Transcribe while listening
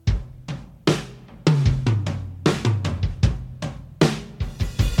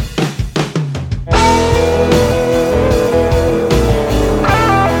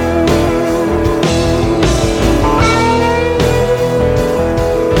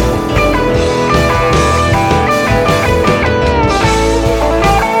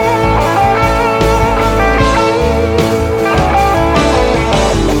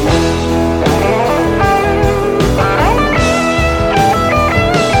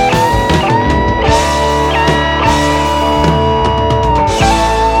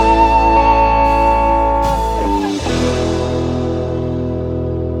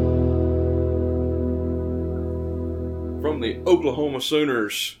Oklahoma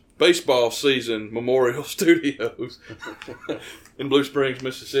Sooners baseball season Memorial Studios in Blue Springs,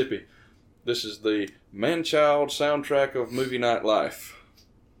 Mississippi. This is the Man-Child soundtrack of movie night life.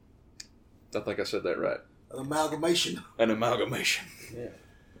 I think I said that right. An amalgamation. An amalgamation. Yeah.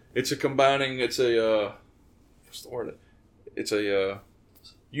 It's a combining, what's the word? It's a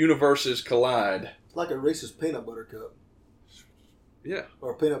universes collide. Like a Reese's peanut butter cup. Yeah.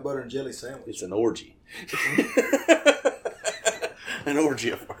 Or a peanut butter and jelly sandwich. It's an orgy. An orgy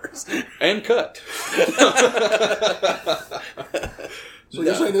of ours. And cut. So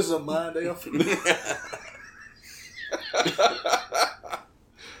you're saying this is a mind elf?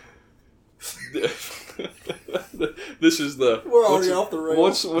 This is the... We're already off the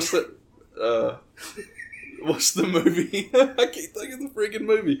rails. What's the movie? I can't think of the freaking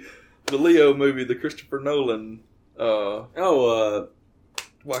movie. The Leo movie, the Christopher Nolan. Why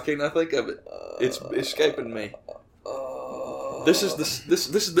can't I think of it? It's escaping me. This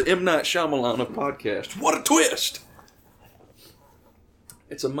is the M. Night Shyamalan of podcast. What a twist!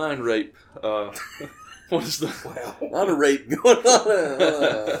 It's a mind rape. What is the... Wow. Not a rape going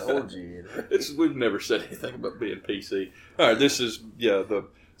on. Orgy. We've never said anything about being PC. All right, this is, the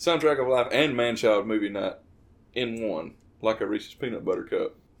soundtrack of life and Man-Child movie night in one. Like a Reese's peanut butter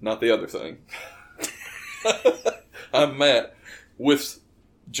cup. Not the other thing. I'm Matt with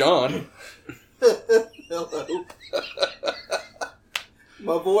John. Hello.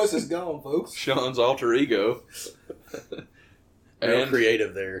 My voice is gone, folks. Sean's alter ego. Real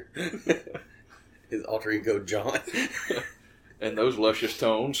creative there. His alter ego, John. And those luscious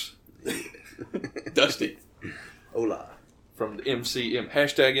tones. Dusty. Hola. From the MCM.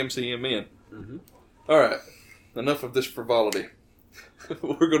 Hashtag MCMN. Mm-hmm. All right. Enough of this frivolity.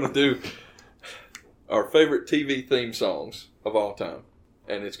 We're going to do our favorite TV theme songs of all time.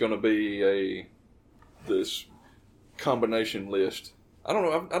 And it's going to be this combination list. I don't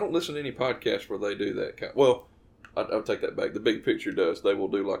know. I don't listen to any podcasts where they do that. Well, I'll take that back. The Big Picture does. They will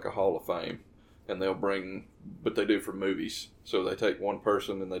do like a Hall of Fame. And they'll bring, but they do for movies. So they take one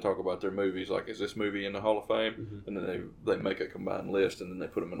person and they talk about their movies. Like, is this movie in the Hall of Fame? Mm-hmm. And then they make a combined list and then they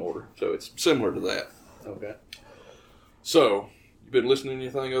put them in order. So it's similar to that. Okay. So, you been listening to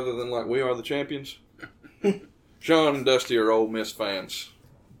anything other than like We Are the Champions? Sean and Dusty are Ole Miss fans.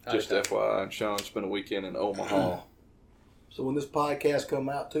 Just FYI. And Sean spent a weekend in Omaha. So when this podcast come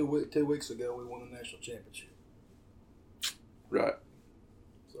out 2 weeks ago, we won the national championship. Right.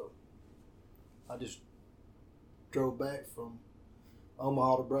 So I just drove back from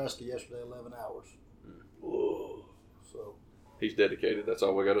Omaha, Nebraska yesterday, 11 hours. Whoa. So he's dedicated. That's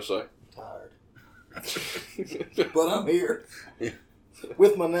all we got to say. I'm tired. But I'm here.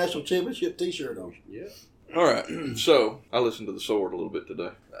 With my national championship t-shirt on. Yeah. All right. So I listened to The Sword a little bit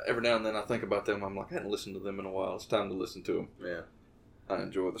today. Every now and then I think about them. I'm like, I hadn't listened to them in a while. It's time to listen to them. Yeah. I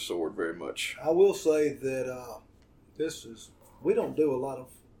enjoy The Sword very much. I will say that we don't do a lot of,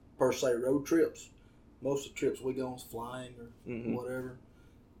 per se, road trips. Most of the trips we go on is flying or whatever.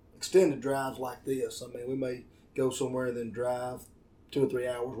 Extended drives like this. I mean, we may go somewhere and then drive 2 or 3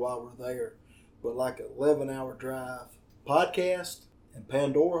 hours while we're there. But like an 11-hour drive, podcast and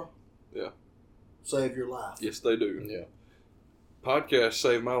Pandora, save your life. Yes, they do. Yeah. Podcasts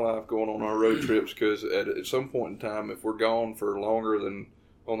save my life going on our road trips because at some point in time, if we're gone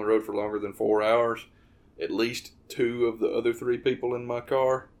on the road for longer than 4 hours, at least 2 of the other 3 people in my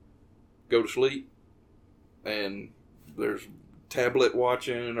car go to sleep. And there's tablet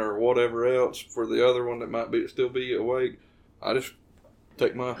watching or whatever else for the other one that might still be awake. I just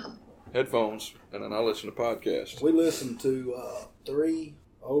take my headphones and then I listen to podcasts. We listen to 3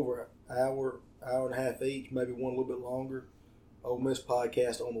 over an hour and a half each, maybe one a little bit longer. Ole Miss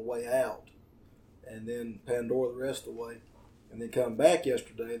podcast on the way out, and then Pandora the rest of the way. And then coming back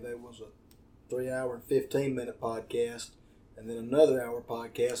yesterday, there was a 3-hour and 15-minute podcast, and then another hour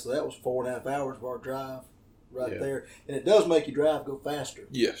podcast. So that was 4.5 hours of our drive there. And it does make you drive go faster.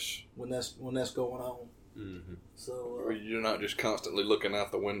 Yes. When that's going on. Mm-hmm. So you're not just constantly looking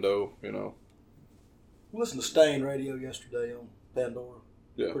out the window, you know. We listened to Stain Radio yesterday on Pandora.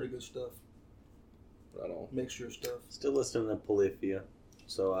 Yeah. Pretty good stuff. Right on. Mixture of stuff. Still listening to Polyphia.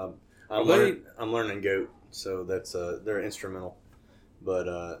 So I'm learning goat. So that's they're instrumental.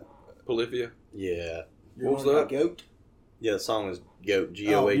 But Polyphia? Yeah. You're what was learning that? about Goat? Yeah, the song is Goat,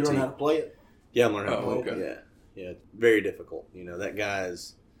 Goat. Oh, you don't know how to play it? Yeah, I'm learning how to play okay. it. Yeah. Very difficult. You know, that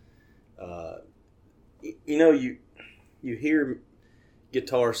guy's you hear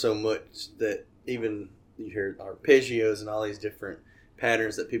guitar so much that even you hear arpeggios and all these different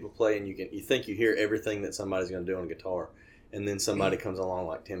patterns that people play, and you think you hear everything that somebody's going to do on guitar, and then somebody comes along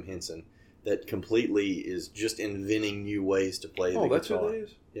like Tim Henson that completely is just inventing new ways to play the guitar. Oh, that's who that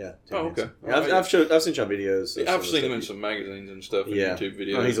is? Yeah. Oh, okay. Yeah, I've seen some videos. I've seen him in some magazines and stuff, and YouTube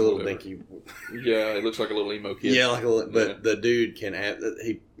videos. Oh, he's a little dinky. Yeah, he looks like a little emo kid. Yeah, but the dude can add,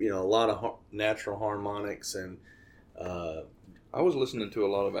 a lot of natural harmonics, and I was listening to a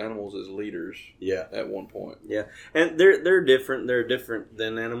lot of Animals as Leaders. Yeah. At one point. Yeah, and they're different. They're different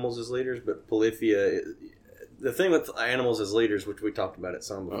than Animals as Leaders, but Polyphia. The thing with Animals as Leaders, which we talked about it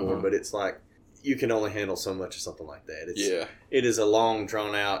some before, but it's like you can only handle so much of something like that. It is a long,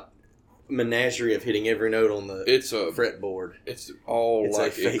 drawn out menagerie of hitting every note on the fretboard. It's all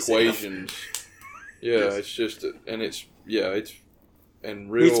like equations. It's just, and it's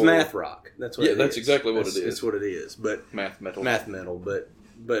and real. It's math rock. That's what. That's exactly what it is. It's what it is. But math metal.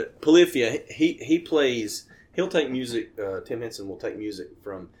 But Polyphia, he plays. He'll take music. Tim Henson will take music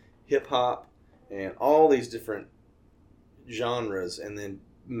from hip hop and all these different genres, and then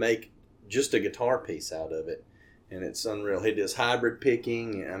make just a guitar piece out of it, and it's unreal. He does hybrid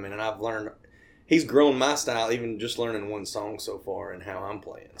picking. I mean, and I've learned. He's grown my style, even just learning one song so far and how I'm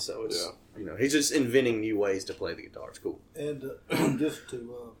playing. So it's he's just inventing new ways to play the guitar. It's cool. And just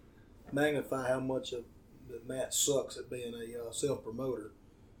to magnify how much that Matt sucks at being a self-promoter,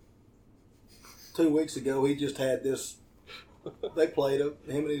 2 weeks ago he just had this. They played him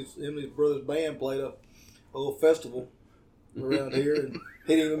and his brother's band played a little festival around here, and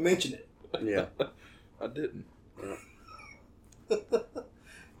he didn't even mention it. Yeah, I didn't.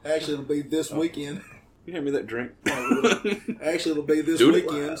 Actually, it'll be this weekend. You hand me that drink. Actually, it'll be this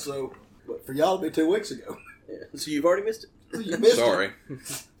weekend. So, but for y'all, it'll be 2 weeks ago. Yeah. So you've already missed it. You missed Sorry.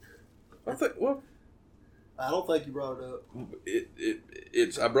 it. I don't think you brought it up.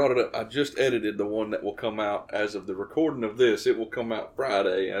 It's. I brought it up. I just edited the one that will come out as of the recording of this. It will come out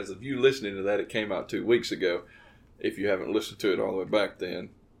Friday. As of you listening to that, it came out 2 weeks ago. If you haven't listened to it all the way back then,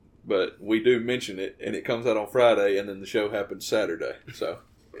 but we do mention it, and it comes out on Friday, and then the show happens Saturday. So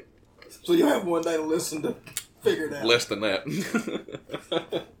you have one day to listen to figure it out. Less than that.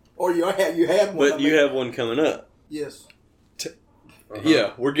 Or you had one. But you have one coming up. Yes.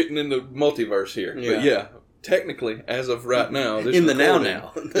 Yeah, we're getting into multiverse here. Yeah. But yeah, technically, as of right now, this in the now.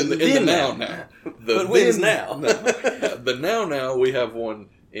 In the now. But when's now? The now we have one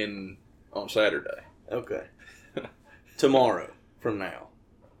on Saturday. Okay. Tomorrow from now.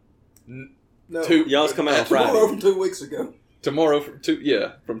 No. Y'all's coming out on Friday. Tomorrow from 2 weeks ago. Tomorrow from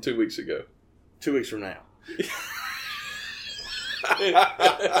 2 weeks ago. 2 weeks from now.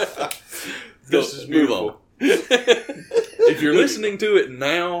 This is beautiful. If you're listening to it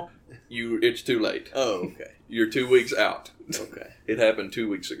now, it's too late. Oh, okay. You're 2 weeks out. Okay. It happened 2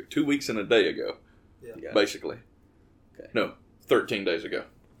 weeks ago. 2 weeks and a day ago. Yeah. Basically. Okay. No, 13 days ago.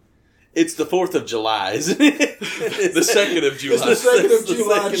 It's the 4th of July, isn't it? The 2nd of July. It's the 2nd of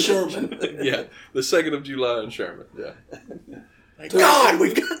July in Sherman. Yeah, the 2nd of July in Sherman. Yeah. Thank God,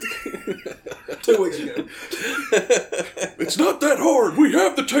 we've got 2 weeks ago. It's not that hard. We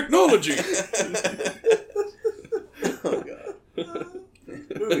have the technology. Oh, God.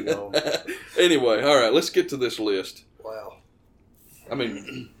 Moving on. Anyway, all right, let's get to this list. Wow. I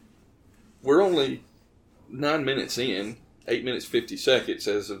mean, we're only 9 minutes in, 8 minutes 50 seconds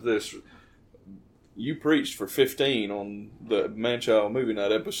as of this. You preached for 15 on the Man-Child Movie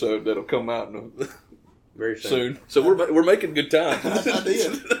Night episode that'll come out very soon. So we're making good time. I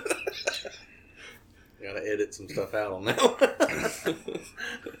did. Got to edit some stuff out on that.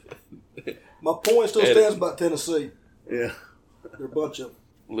 My point still stands about Tennessee. Yeah. They're a bunch of...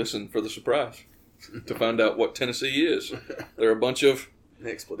 Listen for the surprise to find out what Tennessee is. They're a bunch of...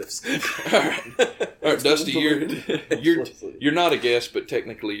 expletives. All right, Dusty, you're not a guest, but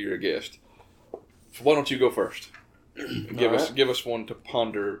technically you're a guest. So why don't you go first? Give us one to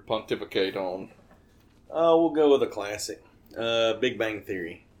pontificate on. We'll go with a classic. Big Bang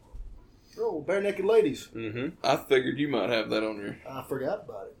Theory. Oh, Bare Naked Ladies. Mm-hmm. I figured you might have that on your... I forgot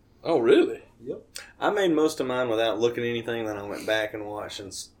about it. Oh, really? Yep. I made most of mine without looking at anything. Then I went back and watched,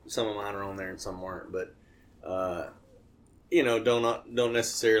 and some of mine are on there and some weren't. But, don't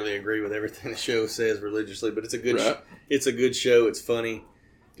necessarily agree with everything the show says religiously. But it's a good it's a good show. It's funny.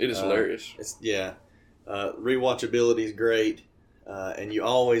 It is hilarious. Rewatchability is great. And you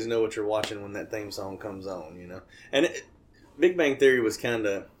always know what you're watching when that theme song comes on, And Big Bang Theory was kind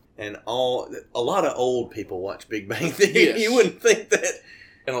of... And a lot of old people watch Big Bang Theory. Yes. You wouldn't think that.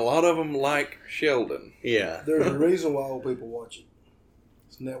 And a lot of them like Sheldon. Yeah. There's a reason why old people watch it.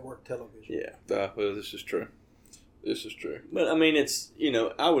 It's network television. Yeah. Well, this is true. This is true. But, I mean, it's,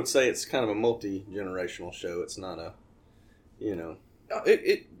 I would say it's kind of a multi-generational show. It's not a,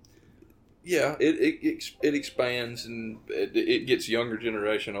 yeah, it expands and it gets younger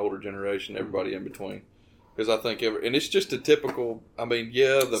generation, older generation, everybody in between. Because I think and it's just a typical. I mean,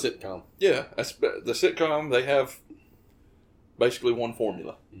 yeah, the sitcom. Yeah, the sitcom. They have basically one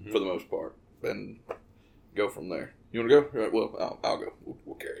formula for the most part, and go from there. You want to go? Right, well, I'll go.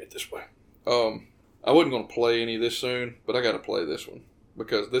 We'll carry it this way. I wasn't going to play any this soon, but I got to play this one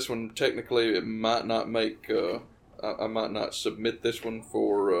because this one technically it might not make. I might not submit this one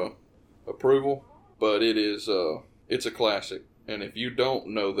for approval, but it is. It's a classic. And if you don't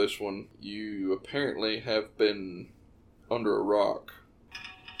know this one, you apparently have been under a rock.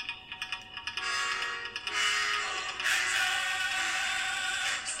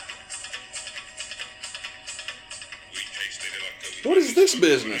 What is this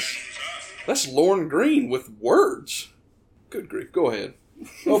business? That's Lorne Green with words. Good grief. Go ahead.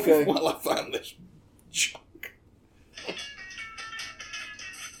 Okay. While I find this junk.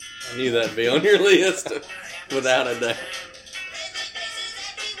 I knew that'd be on your list without a doubt.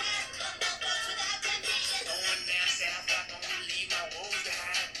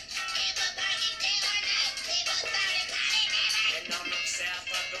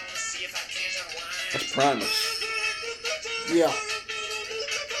 That's Primus. Yeah.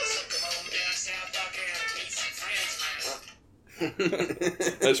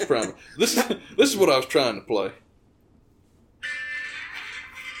 That's Primus. This is what I was trying to play.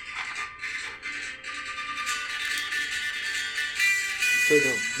 So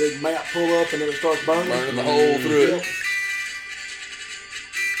the big map pull up and then it starts burning. Burning the hole through it.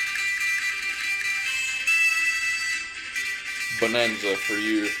 Bonanza for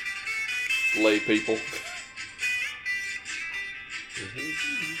you lay people.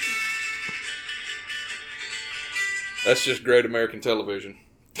 That's just great American television.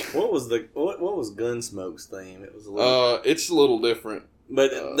 What was Gunsmoke's theme? It was a little, it's a little different.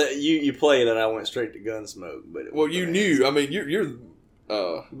 but you played it. I went straight to Gunsmoke. But it was Well, you knew. I mean, you're.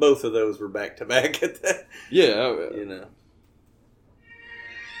 both of those were back to back at that. Yeah. You know.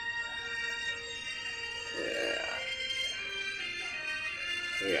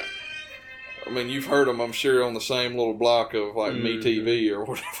 Yeah. I mean, you've heard them, I'm sure, on the same little block of like MeTV or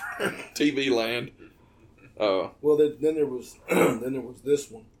whatever, TV Land. Well, then there was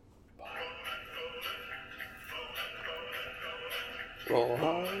this one.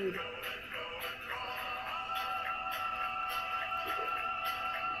 Rawhide.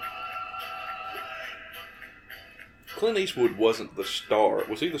 Clint Eastwood wasn't the star.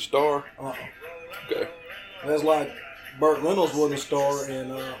 Was he the star? Okay. That's like Burt Reynolds wasn't a star in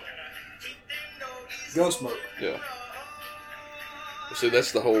Gunsmoke. Yeah. See,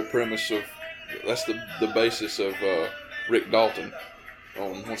 that's the whole premise of. That's the basis of Rick Dalton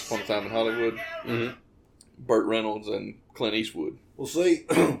on Once Upon a Time in Hollywood. Mm-hmm. Burt Reynolds and Clint Eastwood. Well, see,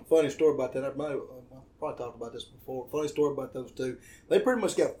 funny story about that. I probably talked about this before. Funny story about those two. They pretty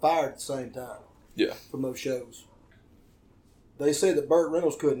much got fired at the same time. Yeah. From those shows. They said that Burt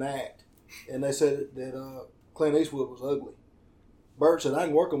Reynolds couldn't act, and they said that Clint Eastwood was ugly. Burt said, "I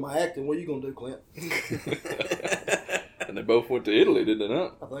can work on my acting. What are you going to do, Clint?" And they both went to Italy, did they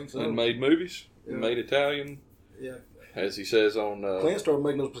not? I think so. And made movies. Yeah. Made Italian. Yeah. As he says on Clint started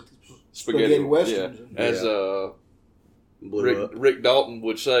making those spaghetti westerns. Yeah. As Rick Dalton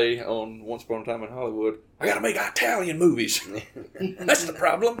would say on Once Upon a Time in Hollywood, "I got to make Italian movies." That's the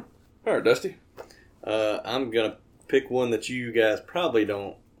problem. All right, Dusty. I'm gonna pick one that you guys probably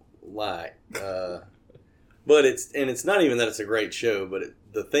don't like, but it's not even that it's a great show, but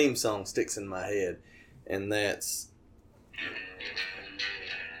the theme song sticks in my head, and that's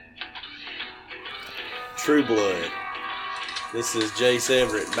True Blood. This is Jace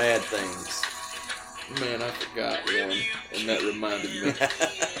Everett, Bad Things. Man, I forgot one, and that reminded me.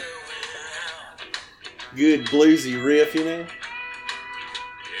 Good bluesy riff, you know?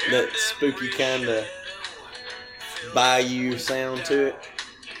 That spooky kind of bayou sound to it.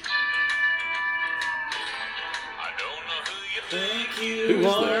 Thank you, Who is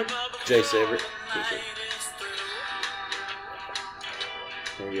that? Jace Everett.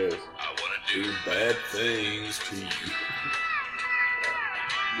 Here he goes. Do bad things to you.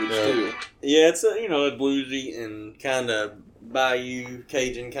 Good steal. Yeah, it's a bluesy and kind of bayou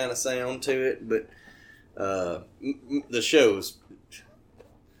Cajun kind of sound to it, but the show's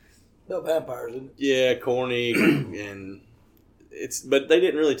About vampires, isn't it? yeah corny and but they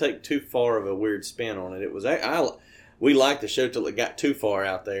didn't really take too far of a weird spin on it. It was we liked the show till it got too far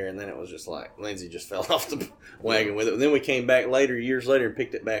out there, and then it was just like Lindsay just fell off the wagon with it. And then we came back years later, and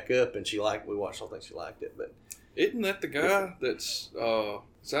picked it back up, and we watched the whole thing. She liked it, but Isn't that the guy that's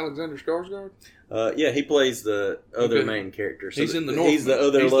it's Alexander Skarsgård? Yeah, he plays the other main character. So he's in the Northman. He's the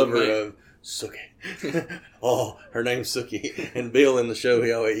other He's the lover main. of Sookie. Oh, her name's Sookie. And Bill in the show,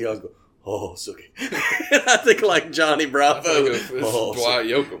 he always go, oh, Sookie. And I think like Johnny Bravo. I think it's Dwight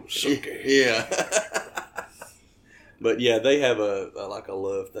Yoakam. Sookie. Yeah. But yeah, they have a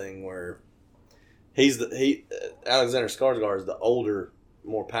love thing where Alexander Skarsgård is the older,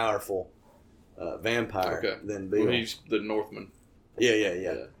 more powerful vampire than Bill. Well, he's the Northman.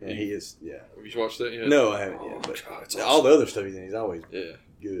 Yeah. And he is. Yeah. Have you watched that yet? No, I haven't yet. But God, all awesome. the other stuff he's in, he's always good.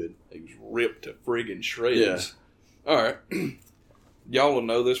 He was ripped to friggin' shreds. Yeah. All right. Y'all will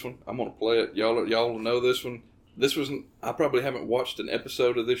know this one. I'm going to play it. Y'all will know this one. I probably haven't watched an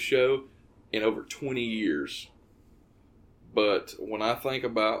episode of this show in over 20 years. But when I think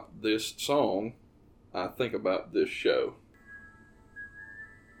about this song, I think about this show.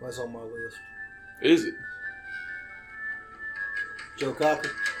 That's on my list. Is it? Joe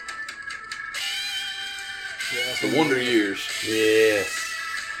Cocker. Yeah, The Wonder Years. Yes.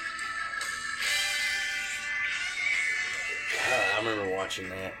 God, I remember watching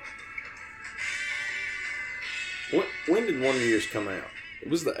that. When did Wonder Years come out? It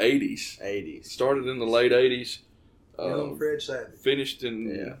was the 80s. 80s. Started in the late 80s. Young Fred Savage. Finished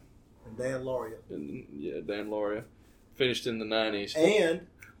in... And Dan Lauria. Dan Lauria. Finished in the 90s. And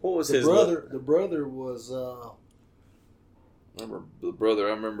what was his brother? The brother was... I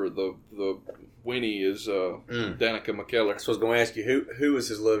remember the Winnie is Danica McKellar. So I was going to ask you, who was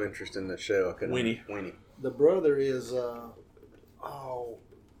his love interest in the show? Winnie. The brother is...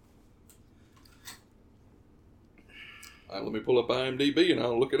 let me pull up IMDb and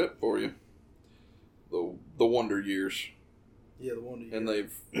I'll look it up for you. The Wonder Years. Yeah, the Wonder Years. And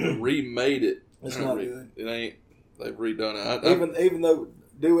they've remade it. It's not good. It ain't. They've redone it. Even though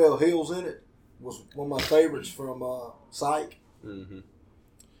Duell Hill's in it, was one of my favorites from Psych. Mm-hmm.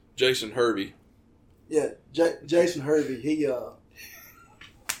 Jason Hervey. Yeah, Jason Hervey.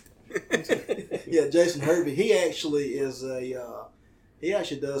 Jason Hervey. He actually is he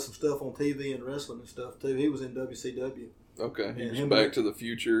actually does some stuff on TV and wrestling and stuff too. He was in WCW. Okay, he was Back to the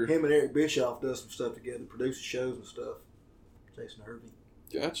Future. Him and Eric Bischoff does some stuff together, produces shows and stuff. Jason Hervey.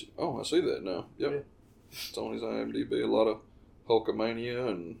 Gotcha. Oh, I see that now. Yep. Yeah. It's on his IMDb. A lot of Hulkamania,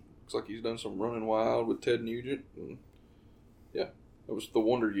 and looks like he's done some Running Wild with Ted Nugent. And yeah, it was the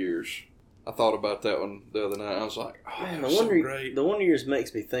Wonder Years. I thought about that one the other night. I was like, oh, man, so great. The Wonder Years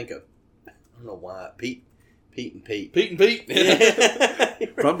makes me think of, I don't know why, Pete and Pete. Pete and Pete?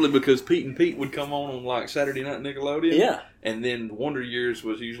 Probably because Pete and Pete would come on like Saturday Night Nickelodeon. Yeah. And then Wonder Years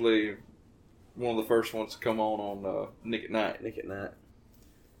was usually one of the first ones to come on Nick at Night.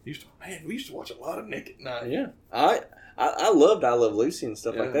 We used to watch a lot of Nick at Night. Yeah. I loved I Love Lucy and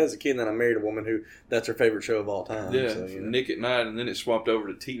stuff like that as a kid, and then I married a woman who that's her favorite show of all time. Yeah, so, Nick at Night, and then it swapped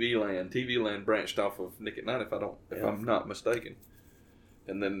over to TV Land. TV Land branched off of Nick at Night, if I'm not mistaken.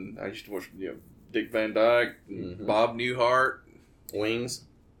 And then I used to watch Dick Van Dyke, Bob Newhart, Wings,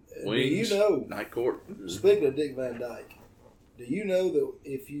 Do you know, Night Court. Speaking of Dick Van Dyke, do you know that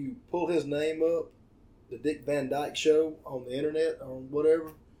if you pull his name up, the Dick Van Dyke Show on the internet or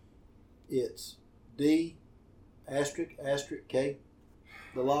whatever, it's D***K.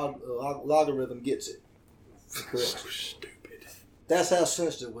 The logarithm gets it. Correct. So stupid. That's how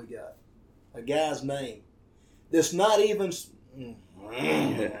sensitive we got. A guy's name. That's not even...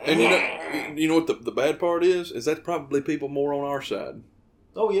 And you know what the bad part is? Is that probably people more on our side.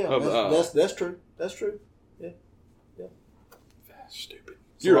 Oh yeah, that's true. That's true. Yeah. Stupid.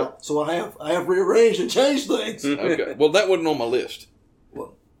 So I have rearranged and changed things. Okay. Well, that wasn't on my list.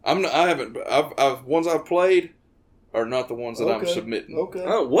 What? I've ones I've played are not the ones that I'm submitting. Okay.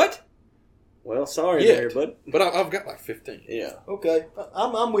 Oh, what? Well, sorry there, bud. But I've got like 15. Yeah. Okay.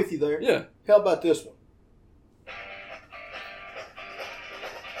 I'm with you there. Yeah. How about this one?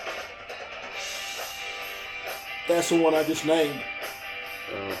 That's the one I just named.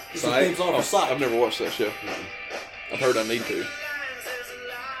 This is names off of Psych. I've never watched that show. I've heard I need to.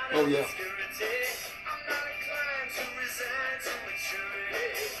 Oh yeah.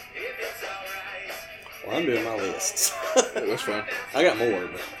 Well, I'm doing my lists. That's fine. I got more,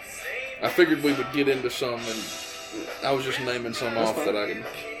 but I figured we would get into some, and I was just naming some off that I can.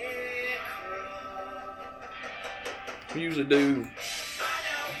 We usually do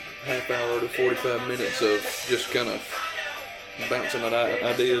half hour to 45 minutes of just kind of bouncing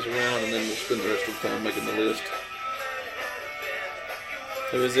ideas around, and then we'll spend the rest of the time making the list.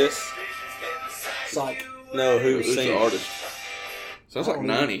 who is this? Psych. No, who's Who's the singing? artist? Sounds like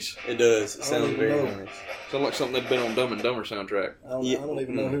 90s. It does. It sounds even very know. nice. Sounds like something that'd been on Dumb and Dumber soundtrack. I don't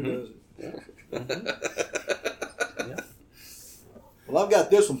even know who does it. Well, I've got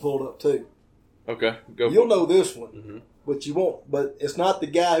this one pulled up too. Okay, go. You'll know this one, Mm-hmm. but you won't. But it's not the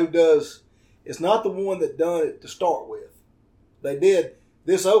guy who does. It's not the one that done it to start with. They did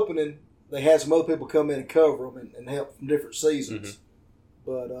this opening. They had some other people come in and cover them and help from different seasons.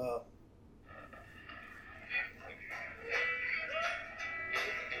 But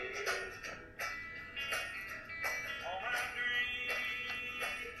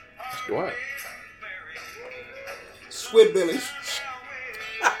Dwight. Squidbillies.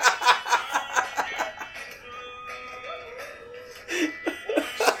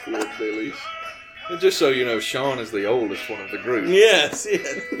 Squidbillies. And just so you know, Sean is the oldest one of the group. Yes.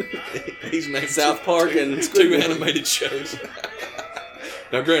 He's named South Park and two Squidbillies. animated shows.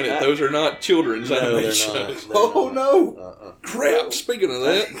 Now, granted, those are not children's animated shows. Oh no! Crap! Speaking of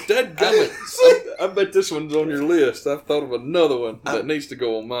that, dadgummit, I bet this one's on your list. I've thought of another one that needs to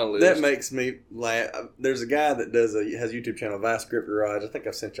go on my list. That makes me laugh. There's a guy that has a YouTube channel, Vice Grip Garage. I think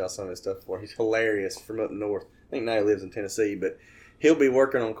I've sent y'all some of his stuff before. He's hilarious from up north. I think now he lives in Tennessee, but he'll be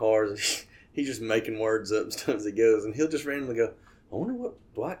working on cars and he's just making words up and stuff as he goes, and he'll just randomly go, I wonder what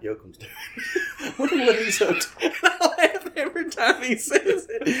Dwight Yoakam's doing. I wonder what he's up to. And I laugh every time he says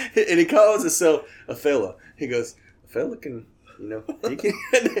it. And he calls himself a fella. He goes, a fella can, he can.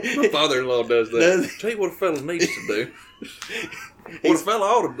 My father-in-law does that. Tell you what a fella needs to do. What a fella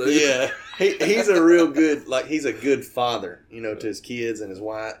ought to do. Yeah. He's a real good, he's a good father, to his kids and his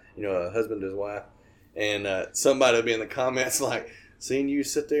wife, a husband to his wife. And somebody will be in the comments like, seeing you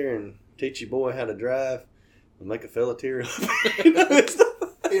sit there and teach your boy how to drive and make a fella tear up.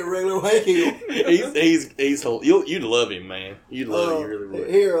 He a regular Hank Hill. He's whole. You'd love him, man. You'd love him. You really would.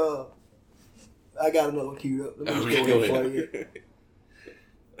 Here, I got another one queued up. Let me just go ahead and play it.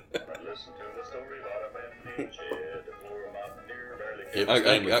 Listen to the story about a man named Jed, the poor mountaineer barely Yeah, kept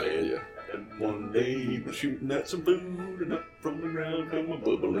his I fed. yeah. And one day he was shooting at some food, and up from the ground come a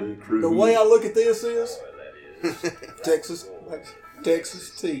bubbling crew. The way I look at this is Boy, that is Texas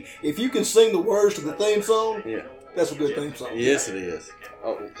tea. If you can sing the words to the theme song, Yeah. that's a good theme song. Yes, it is.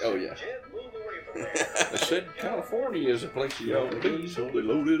 Oh yeah. Jed moved away from there. They said California is a place you ought to be, so they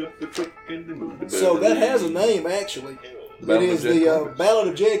loaded up the truck and they moved to So Beverly that has a Hills. name, actually. It Ballad of is Jed the Clampett. Ballad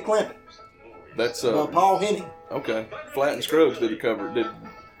of Jed Clampett That's by Paul Henning. okay. Flat and Scruggs did a cover. Here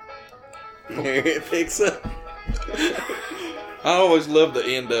it picks up. I always love the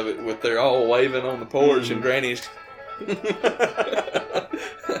end of it with they're all waving on the porch and Granny's.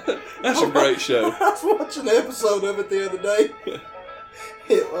 That's a great show. I was watching an episode of it the other day.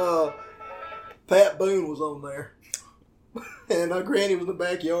 Pat Boone was on there. And Granny was in the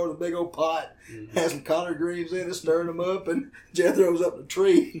backyard with a big old pot. Had some collard greens in it, stirring them up. And Jethro's up the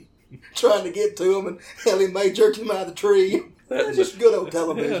tree trying to get to him. And Ellie Mae jerked him out of the tree. That's just good old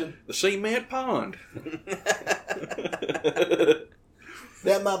television. The cement pond.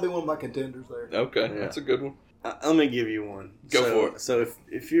 That might be one of my contenders there. Okay, Yeah. that's a good one. Let me give you one. Go for it. So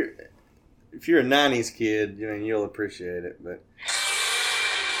if you're a '90s kid, you'll appreciate it. But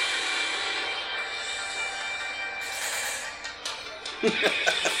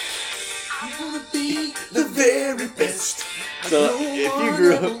I'm gonna be the very best. so if you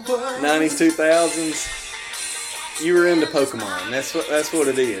grew up '90s, 2000s, you were into Pokemon. That's what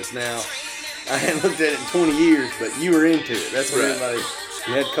it is. Now, I hadn't looked at it in 20 years, but you were into it. That's what Right. everybody.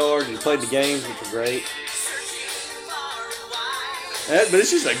 You had cards, you played the games, which were great. But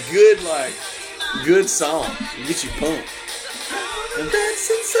it's just a good song. It gets you pumped. And that's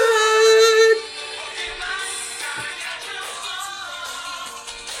inside.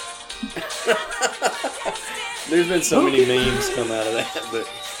 There's been so many memes come out of that, but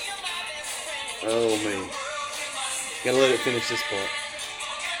oh man, gotta let it finish this part.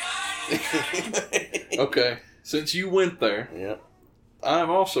 Okay, since you went there, Yeah. I'm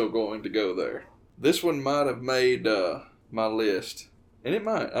also going to go there. This one might have made my list. And it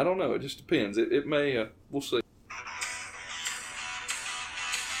might. I don't know. It just depends. It may. We'll see.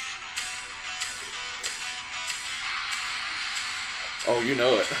 Oh, you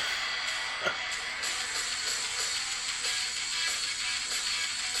know it.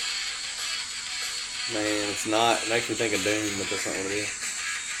 Man, it's not. It makes me think of Doom, but that's not what it is.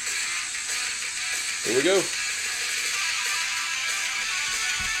 Here we go.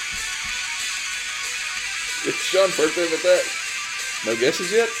 It's Sean first in with that. No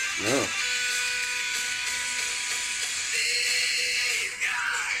guesses yet? No.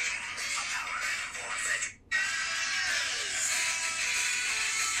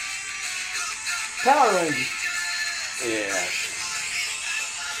 Power Rangers. Yeah.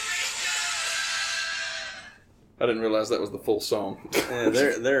 I didn't realize that was the full song. Yeah,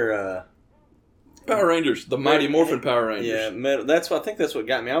 they're Power Rangers, the Mighty Morphin Power Rangers. yeah, metal. I think that's what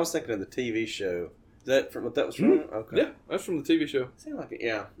got me. I was thinking of the TV show Is that from what that was from? Mm-hmm. Okay. Yeah, that's from the TV show. Seemed like it.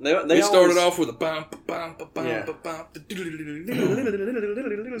 Yeah. They started always- off with a bum, bum, bum, bum, Yeah. bum,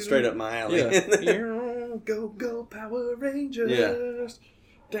 straight up my alley. Yeah. Go, Power Rangers. Yeah.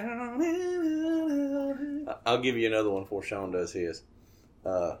 Down in... I'll give you another one before Sean does his.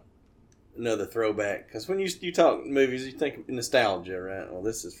 Another throwback. Because when you talk movies, you think nostalgia, right? Well,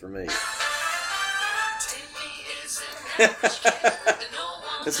 this is for me.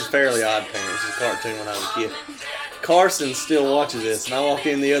 This is Fairly Odd Parents. This is a cartoon when I was a kid. Carson still watches this, and I walked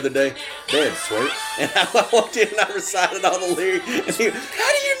in the other day, dead sweet. And I walked in and I recited all the lyrics. And he goes,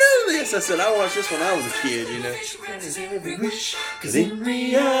 "How do you know this?" I said, "I watched this when I was a kid, you know." Because in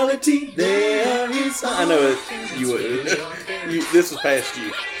reality, they are his. I know it. You would. This was past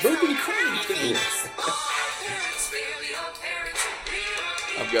you. Broken Cream.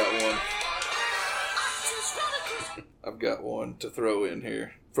 I've got one to throw in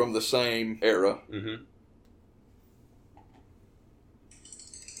here from the same era. Mm-hmm.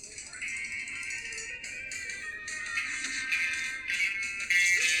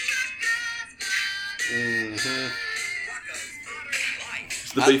 Mm-hmm.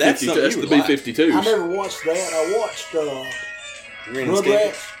 It's the B-52. That's something That's you the would like. B-52s. I never watched that. I watched Ren and Stimpy.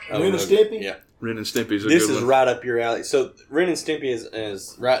 Rugrats, Ren and Stimpy. Yeah. Ren and Stimpy's a This good is one. right up your alley. So Ren and Stimpy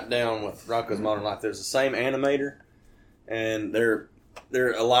is right down with Rocko's Modern Life. There's the same animator, and they're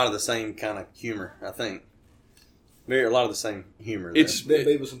a lot of the same kind of humor. I think a lot of the same humor. There. It's Then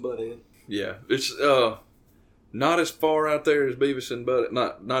Beavis and Butthead. yeah. It's not as far out there as Beavis and Butt.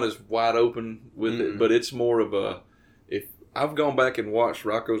 Not as wide open with Mm-mm. it, but it's more of a. If I've gone back and watched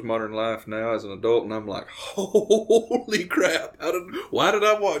Rocko's Modern Life now as an adult, and I'm like, holy crap! Why did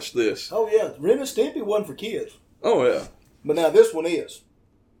I watch this? Oh yeah, Ren and Stimpy wasn't for kids, Oh yeah. but now this one is.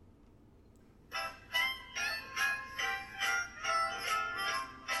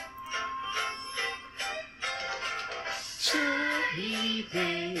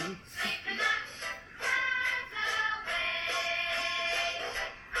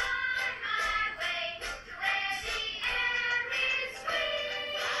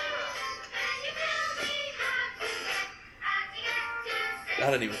 I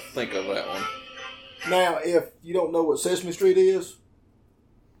didn't even think of that one. Now, if you don't know what Sesame Street is,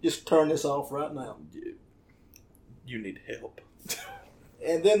 just turn this off right now. You need help.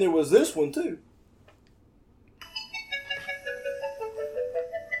 And then there was this one too.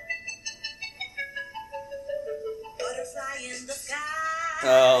 Butterfly in the sky.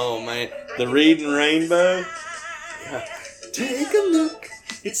 Oh man, the Reading Rainbow. Take a look.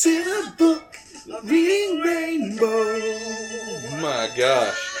 It's in a book. Reading Rainbow. My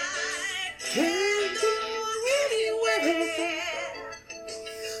gosh.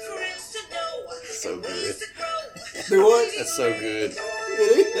 So good. Do what? That's so good.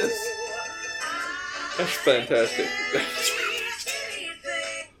 It is. That's fantastic.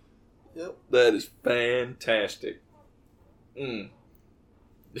 Yep. That is fantastic. You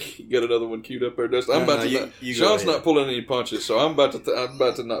got another one queued up there, Dustin? I'm about to. you go Sean's ahead. not pulling any punches, so I'm about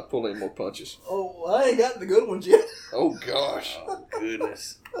to not pull any more punches. Oh, I ain't got the good ones yet. Oh gosh. Oh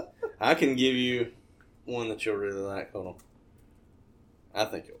goodness. I can give you one that you'll really like. Hold on. I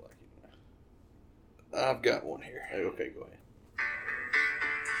think you'll like it. I've got one here. Okay, go ahead.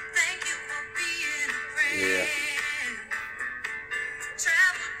 Thank you for being a friend. Yeah.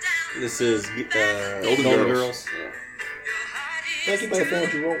 Travel down This is Golden Golden Girls. Girls. Yeah. your heart is Thank you, my friend.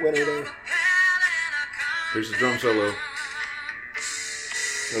 You won't win it there. Here's the drum solo. Or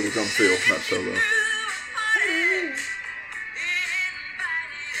the drum fill, not solo.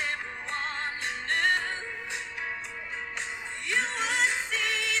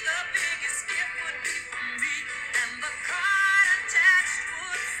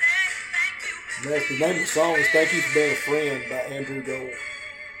 And that's the name of the song is "Thank You for Being a Friend" by Andrew Gold.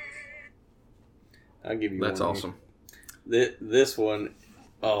 I'll give you That's one. awesome. This one,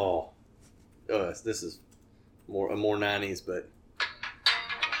 this is more 90s, but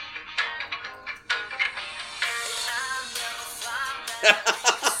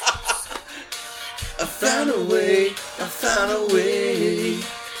I found a way.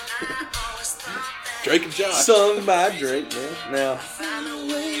 Drake and Josh. Sung by Drake. Yeah. Now,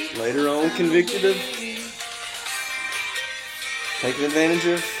 later on, convicted of taking advantage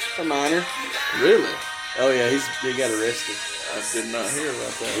of a minor. Really? Oh yeah, he got arrested. I did not hear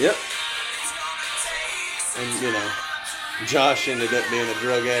about that. Yep. And Josh ended up being a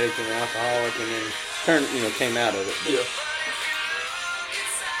drug addict and an alcoholic, and then came out of it. But Yeah.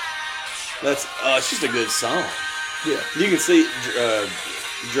 that's it's just a good song. Yeah. You can see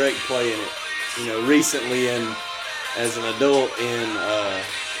Drake playing it, recently and as an adult in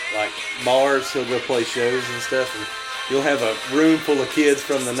like like bars. He'll go play shows and stuff, and you'll have a room full of kids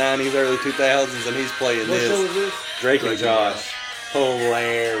from the 90s, early 2000s, and he's playing What show is this. this? Drake and Josh.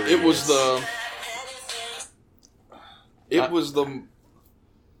 Hilarious. It was the.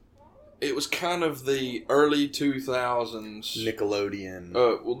 It was kind of the early 2000s. Nickelodeon.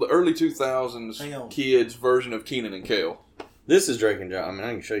 Well, the early Hang 2000s on. kids version of Kenan and Kel. This is Drake and Josh. I mean,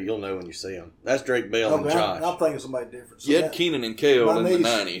 I can show you. You'll know when you see them. That's Drake Bell and Okay, Josh. I'm thinking somebody different. So You had that- Kenan and Kel my in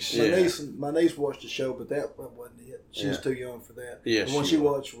the niece- 90s. My niece watched the show, but that wasn't it. She was Yeah. too young for that. Yeah, the one she she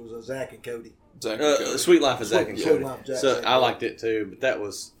watched was Zach and Cody. Zach and Cody. Sweet Life of Zach and Sweet Cody. Life of Jack So and I Cody. liked it too, but that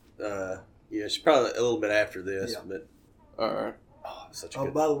was, she's probably a little bit after this. Yeah. But All right. such a Oh,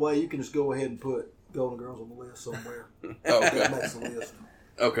 good. by the way, you can just go ahead and put Golden Girls on the list somewhere. Okay. That makes the list.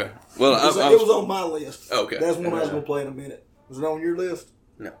 Okay. Well, It was, I it was on my list. Okay. That's one I was going to play in a minute. Was it on your list?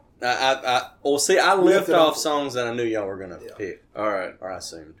 No, well, see, I You left left it off off. songs that I knew y'all were gonna Yeah. pick, all right. or I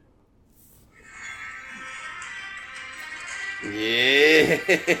assumed. Yeah.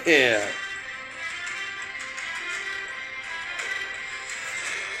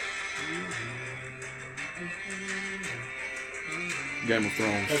 Game of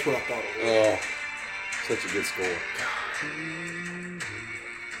Thrones. That's what I thought it was. Oh, such a good score.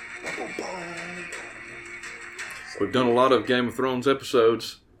 We've done a lot of Game of Thrones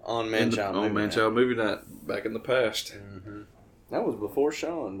episodes On in Man the- Child. on Movie Man Night. Child Movie Night back in the past. Mhm. That was before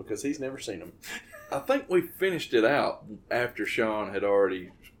Sean because he's never seen them. I think we finished it out after Sean had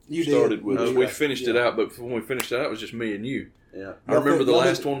already You started did. with us. Okay. We finished it Yeah. out, but when we finished it out, it was just me and you. Yeah. I remember the Y'all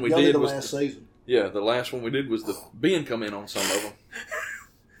last one we y'all did the was last season. yeah, the last one we did was the Ben come in on some of them.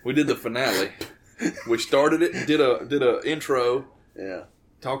 We did the finale. We started it, did a intro, Yeah.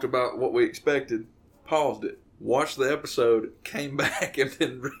 talked about what we expected, paused it, watched the episode, came back, and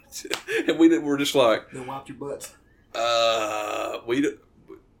then we're just like, Then wiped your butts.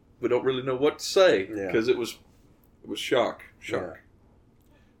 we don't really know what to say Yeah. because it was shock. Yeah.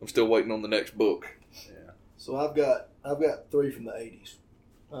 I'm still waiting on the next book. So I've got 3 from the 80s.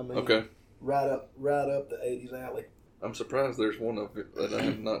 I mean, Okay, right up the 80s alley. I'm surprised there's one of it that I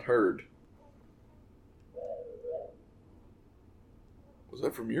have not heard. Was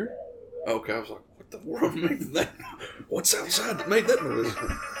that from your? Okay, I was like, what the world made that? What's outside that made that noise?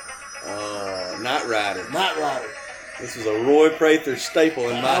 Knight Rider. Knight Rider. This was a Roy Prather staple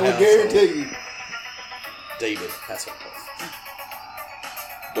in my I will house. guarantee you. David Hasselhoff.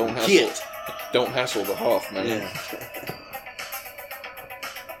 Don't hassle. Kit. Don't hassle the Hoff, man. Yeah.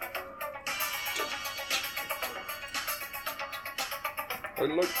 I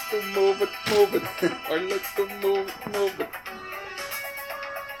like to move it, move it. I like to move it, move it.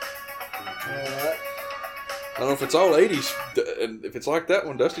 All right. I don't know if it's all 80s, and if it's like that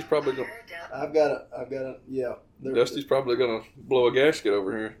one, Dusty's probably gonna Yeah. Dusty's probably gonna blow a gasket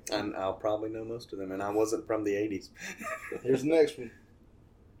over here. And I'll probably know most of them, and I wasn't from the 80s. Here's the next one.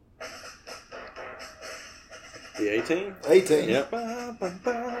 The 18? 18. Yep.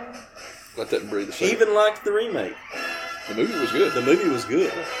 Let that breathe a second. Even liked the remake. The movie was good. The movie was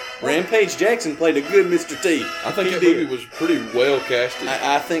good. Rampage Jackson played a good Mr. T. I think He that did. movie was pretty well casted.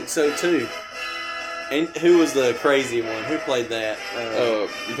 I think so too. And who was the crazy one? Who played that?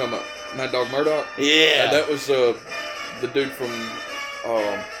 You talking about Mad Dog Murdoch? Yeah. That was the dude from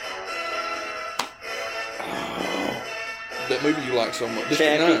that movie you like so much.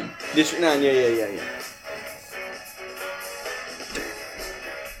 District Chappie. 9. District 9, yeah.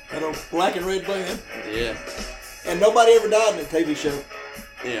 That old black and red band. Yeah. And nobody ever died in the TV show.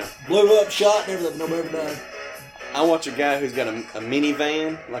 Yeah. Blew up, shot, and everything. Nobody ever died. I watch a guy who's got a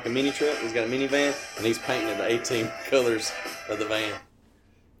minivan, like a mini truck. He's got a minivan, and he's painting the 18 colors of the van.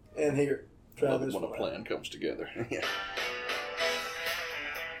 And here, try Love it this when a one. plan comes together. Yeah.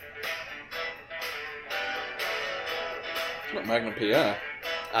 It's not Magnum PI.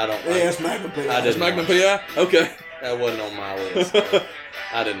 I don't. Yeah, it's Magnum P. I It's didn't Magnum watch PI? Okay. That wasn't on my list.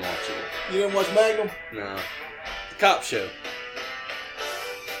 I didn't watch it. You didn't watch Magnum? No. The Cop Show.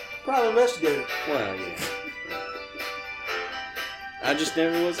 Private Investigator. Well, yeah. I just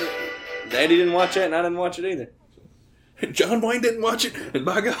never was. Daddy didn't watch that, and I didn't watch it either. John Wayne didn't watch it, and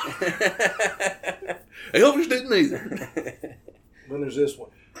by God, Elvis didn't either. Then there's this one.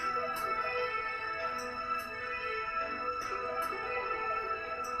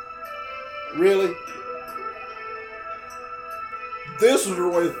 Really? This is a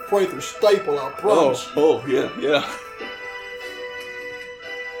Roy Prather staple, I promise. Oh, yeah.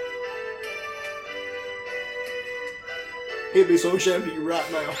 He'd be so ashamed of you right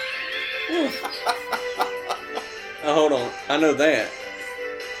now. Oh, hold on. I know that.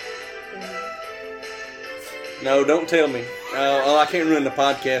 No, don't tell me. Well, I can't ruin the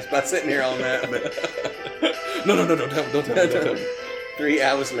podcast by sitting here on that. But No, don't tell me. 3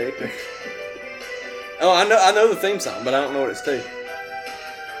 hours later. Oh, I know the theme song, but I don't know what it's to.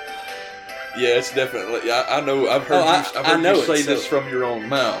 Yeah, it's definitely. I know. I've heard I know you it, say so- this from your own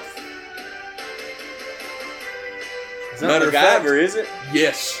mouth. It's not Matter of fact- MacGyver, is it?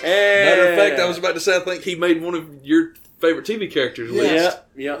 Yes. Hey. Matter of fact, I was about to say I think he made one of your favorite TV characters list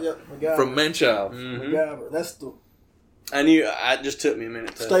Yeah. Yep, MacGyver. from Manchild. Mm-hmm. MacGyver. That's the I knew. It just took me a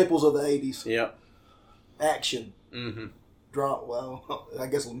minute to. staples of the 80s. Yep. Action. Mm-hmm. Drama. Well, I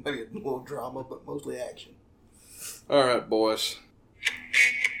guess maybe a little drama, but mostly action. All right, boys.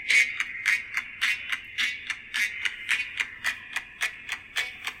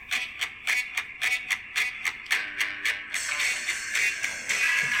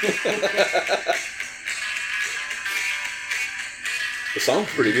 The song's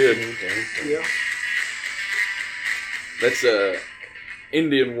pretty good. Yeah. That's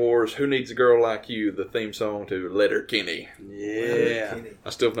Indian Wars. Who Needs a Girl Like You? The theme song to Letterkenny. Yeah. Kenny. I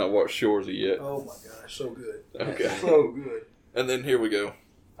still have not watched Shoresy yet. Oh my gosh, so good. Okay. So good. And then here we go.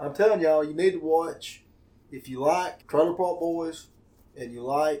 I'm telling y'all, you need to watch. If you like Trailer Park Boys and you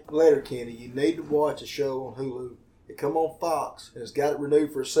like Letterkenny, you need to watch a show on Hulu. It come on Fox and it's got it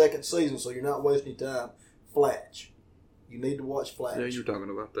renewed for a second season, so you're not wasting your time. Flatch. You need to watch Flatch. Yeah, you're talking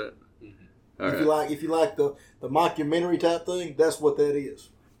about that. Mm-hmm. All if right. you like the mockumentary type thing, that's what that is.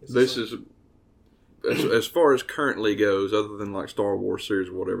 It's This the is as far as currently goes, other than like Star Wars series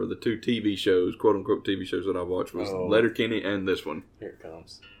or whatever. The two TV shows, quote unquote TV shows that I watched was Oh. Letterkenny and this one. Here it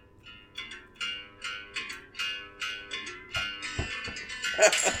comes.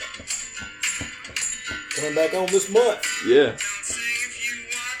 coming back on this month. Yeah,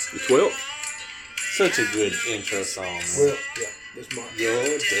 the 12th. Such a good intro song. Well, yeah, this month. You're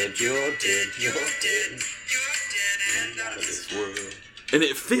dead, you're dead, you're dead. You're out of this world. And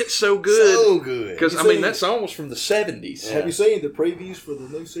it fits so good. So good. Because, You I mean, see- that song was from the 70s. Yeah. Have you seen the previews for the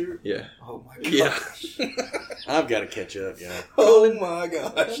new series? Yeah. Oh my god. Yeah. I've got to catch up, y'all. Oh my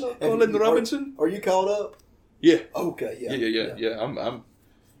gosh. Hello, Have Colin you- Robinson? Are you caught up? Yeah. Okay, yeah. Yeah.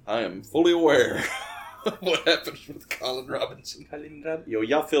 I am fully aware of what happens with Colin Robinson. Yo,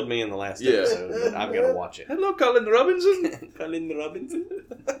 y'all filled me in the last Yeah. episode, but I've got to watch it. Hello, Colin Robinson. Colin Robinson.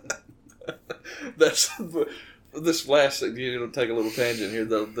 That's this last. You know, take a little tangent here.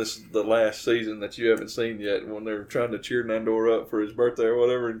 The last season that you haven't seen yet, when they're trying to cheer Nandor up for his birthday or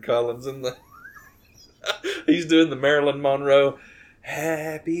whatever, and Colin's in the. He's doing the Marilyn Monroe.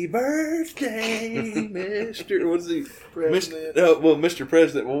 Happy birthday, Mister. What is he? President. Mr.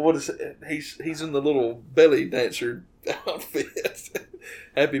 President. Well, what is it? He's in the little belly dancer outfit.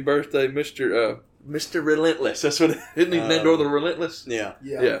 Happy birthday, Mr. Relentless. That's what. Isn't he Nandor the Relentless? Yeah.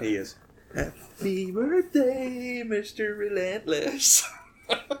 Yeah. Yeah. He is. Happy birthday, Mr. Relentless.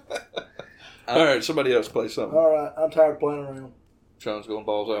 All right, somebody else play something. All right, I'm tired of playing around. Sean's going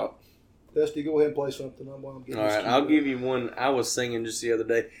balls out. Dusty, go ahead and play something. I'm getting All this right, queued I'll up. give you one I was singing just the other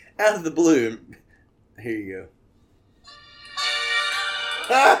day. Out of the blue. Here you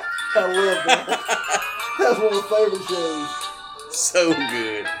I love that. That's one of my favorite shows. go. So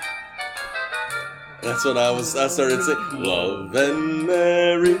good. That's what I started saying. Love and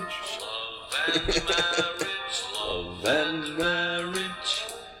marriage. Love and marriage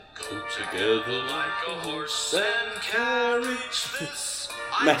go together like a horse and carriage.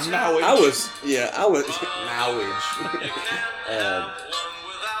 Marriage.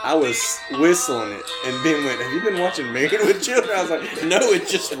 I was whistling it, and Ben went, "Have you been watching Married with Children?" I was like, "No, it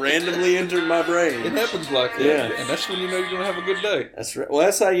just randomly entered my It brain." happens like that. Yeah. And that's when you know you're going to have a good day. That's right. Well,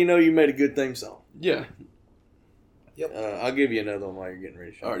 that's how you know you made a good theme song. Yeah. I'll give you another one while you're getting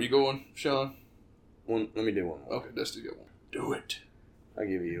ready. Sean. All right, you going, Sean? One. Let me do one more. Okay, Dusty, got one. Do it. I'll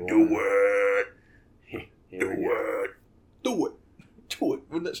give you one. it. Here we Do go. it. Do it. Do it.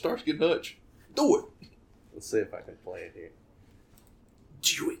 When that starts getting hutch, do it. Let's see if I can play it here.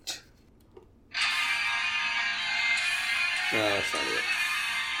 Do it. No, that's not it.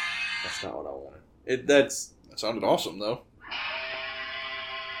 That's not what I wanted. That sounded awesome, though.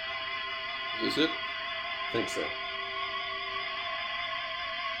 Is this it? I think so.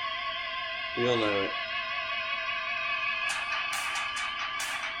 You'll know it.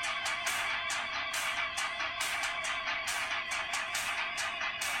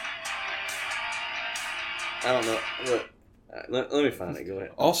 I don't know. Look, let me find it. Go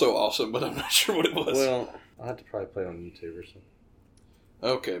ahead. Also awesome, but I'm not sure what it was. Well, I'll have to probably play it on YouTube or something.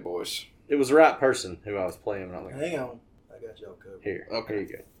 Okay, boys. It was the right person who I was playing. And I'm like, Hang on. I got y'all covered. here. Okay. Here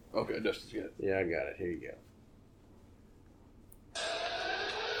you go. Okay, Dusty's got it. Yeah, I got it. Here you go.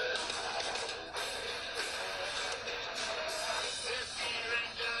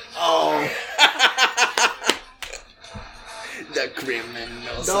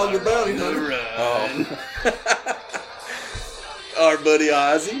 Criminals Dog are Bounty on the Hunter. run. Oh. Our buddy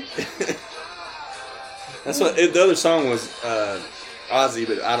Ozzy. That's what the other song was. Ozzy,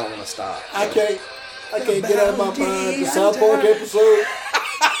 but I don't want to stop. I can't get out of my mind the South Park episode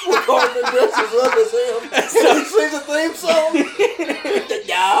where Cartman dresses up as him and he sings a theme song. The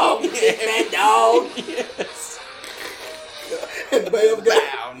dog, that dog. Yes. And Bev goes,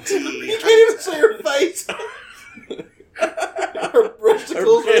 Bounty. you can't even see her face. Her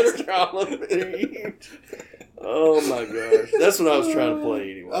breasticles Her all up in her. Oh my gosh, that's what I was trying to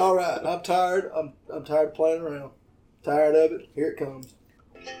play anyway. All right, I'm tired. I'm tired of playing around. Tired of it. Here it comes.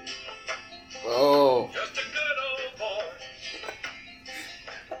 Oh. Just a good old boy.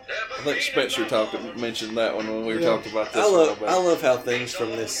 I think Spencer mentioned that one when we were talking about this. I love how things from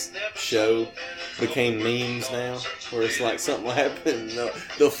this show became memes now, where it's like something will happen and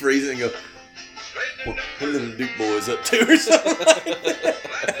they'll freeze it and go, "What are them Duke boys up to?" or something like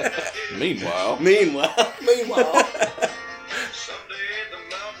that. Meanwhile. Meanwhile,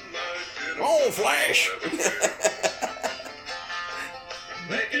 Oh, Flash!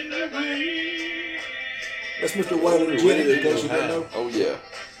 that's Mr. Waylon Jennings, in case you didn't know. Oh, yeah.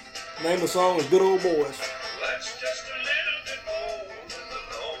 Name of the song is Good Old Boys.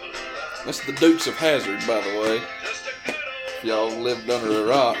 That's the Dukes of Hazzard, by the way. If y'all lived under a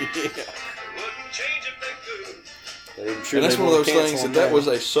rock. Yeah. And that's one of those things that was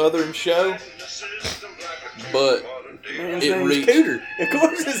a southern show, but it reached. Cooter. Of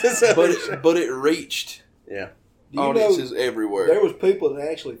course, it's a southern show. But it reached Yeah. Do you audiences know everywhere. there was people that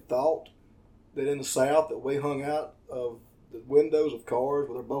actually thought that in the South that we hung out of the windows of cars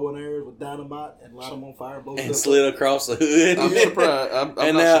with our bow and arrows with dynamite and light them on fire and blow And stuff slid up. across the hood. I'm surprised. I'm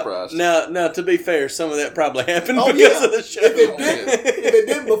And not now, surprised. Now, to be fair, some of that probably happened Oh, because yeah. of the show. If it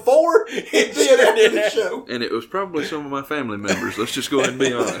did before, it did after the show. And it was probably some of my family members. Let's just go ahead and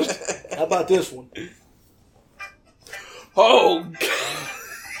be honest. How about this one? Oh,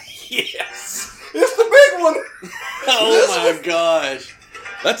 Yes. It's the big one. Oh my gosh.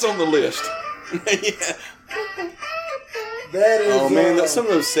 that's on the list. Yeah. That is. Oh man, some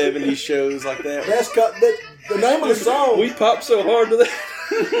of those '70s shows like that. The name of the song. We popped so hard to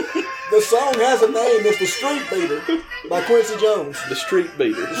that. The song has a name. It's "The Street Beater" by Quincy Jones. The Street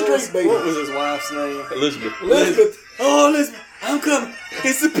Beater. The Street Beater. What was his wife's name? Elizabeth. Elizabeth. Oh, Elizabeth, I'm coming.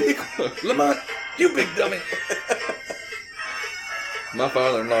 It's the big one. Lamont, you big dummy. My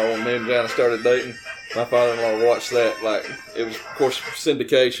father-in-law, when me and Jana started dating, my father-in-law watched that. Like, it was, of course,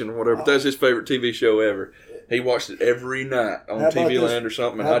 syndication or whatever, but that's his favorite TV show ever. He watched it every night on How about TV this? Land or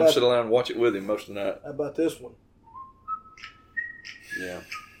something, and How I'd about- sit around and watch it with him most of the night. How about this one? Yeah.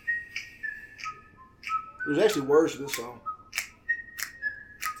 There's actually words to this song.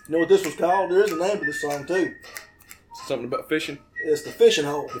 You know what this was called? There is a name to this song too. Something about fishing? It's "The Fishing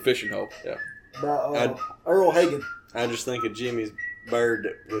Hole" The fishing hole, yeah. by Earl Hagen. I just think of Jimmy's bird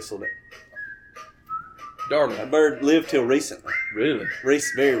that whistled it. Darling. That bird lived till recently. Really?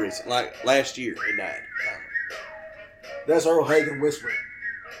 Very recent. Like last year, it died. That's Earl Hagen whistling.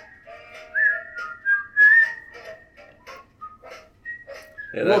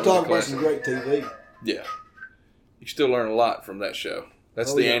 Yeah, We'll that was a talk about classic. some great TV. Yeah. You still learn a lot from that show.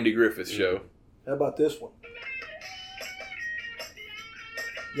 That's Oh, the yeah. Andy Griffith show. How about this one?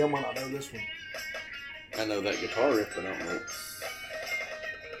 Y'all might not know this one. I know that guitar riff, but I don't know.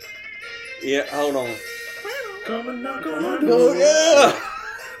 Yeah, hold on. Come and knock on our Oh, door. yeah!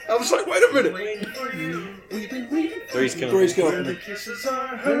 I was like, wait a minute. Waiting for you. We've been waiting for Three's you. Company. Three's Where Company. the kisses are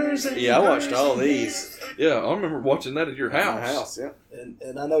hers and Yeah, I watched yours all and these. Yeah, I remember watching that at your At house. my house, yeah.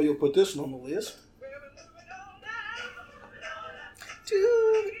 And I know you'll put this one on the list.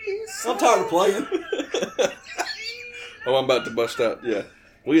 I'm tired of playing. Oh, I'm about to bust out. Yeah.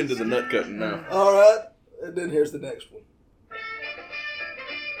 We into the nut cutting now. All right. And then here's the next one.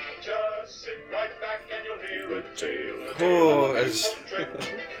 Just sit right back and you'll hear a tale. Oh, as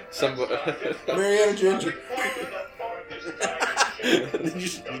somebody. Mariana Ginger. Did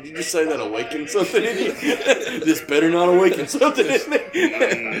you just say that awakened something in you? This better not awaken something in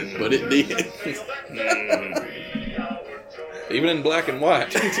me. But it did. Even in black and white.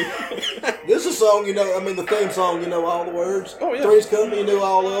 This is a song, the theme song, you know all the words. Oh, yeah. Three's Company, you know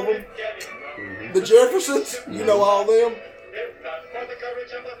all of them. The Jeffersons, you know all them.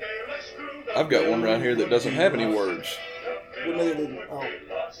 I've got one right here that doesn't have any words. We neither did. Oh.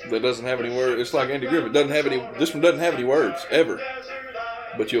 That doesn't have any words. It's like Andy Griffith. Doesn't have any. This one doesn't have any words ever,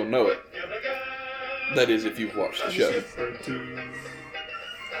 but you'll know it. That is, if you've watched the show.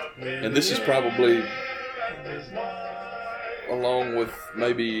 And this is probably, along with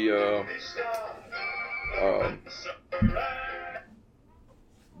maybe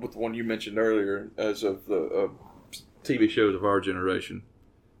with the one you mentioned earlier as of the TV shows of our generation.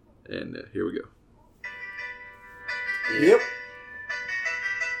 And here we go. Yep.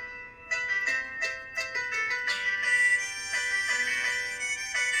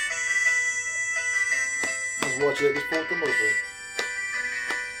 Let's watch that before commercial.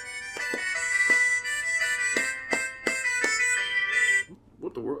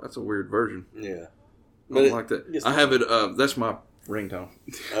 What the world? That's a weird version. Yeah. I don't like that. Yes. I have it. That's my ringtone.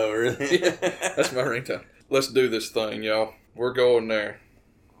 Oh, really? Yeah, that's my ringtone. Let's do this thing, y'all. We're going there.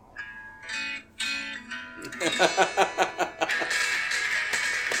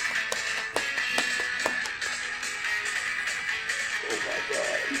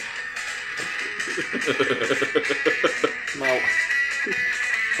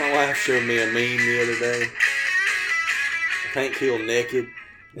 my wife showed me a meme the other day. Hank Hill naked.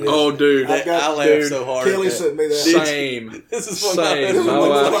 Oh, dude. I got- I laughed dude, so hard. Kelly at that. sent me that. Same. This is what Same. This is My what it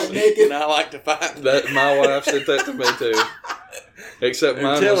wife- looks like naked. And I like to fight. That my wife sent that to me too. Except They're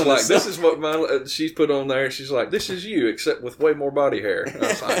mine was telling like, us this so. is what my she's put on there. She's like, this is you, except with way more body hair. And I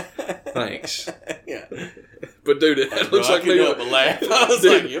was like, thanks. Yeah. But dude, it looks like me. With a laugh. I was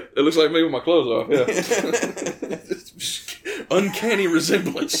Dude, like, yep. it looks like me with my clothes off. Yeah. Uncanny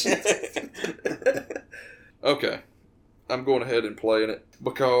resemblance. Okay, I'm going ahead and playing it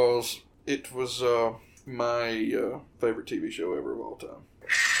because it was my favorite TV show ever of all time.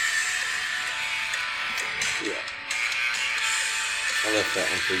 Yeah. I left that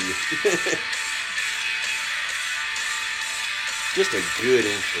one for you. Just a good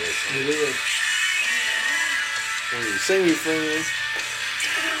intro. It is. When you sing your friends.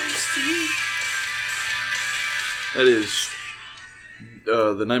 That is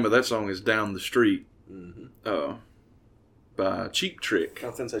the name of that song is "Down the Street" Mm-hmm. by Cheap Trick. I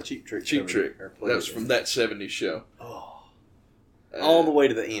was going to say Cheap Trick. Cheap Trick. Or That was from that '70s show. Oh. All the way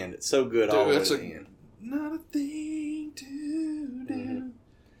to the end. It's so good all the way that's to the end. Not a thing to do.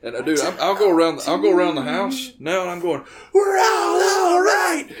 And dude, I'll go around. I'll go around the house now, and I'm going. We're all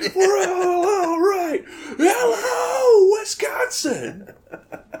right. We're all right. Hello, Wisconsin.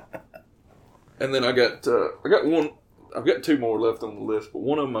 And then I got one. I've got two more left on the list, but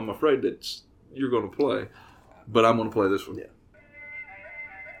one of them I'm afraid that you're going to play. But I'm going to play this one. Yeah.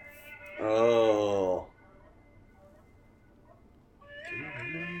 Oh.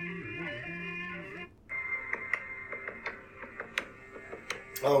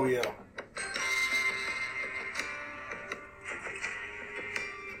 Oh, yeah.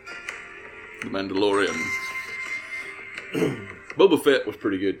 The Mandalorian. Boba Fett was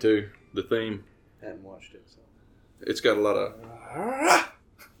pretty good too. The theme. I haven't watched it. So. It's got a lot of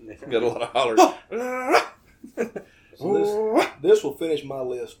hollers. So this will finish my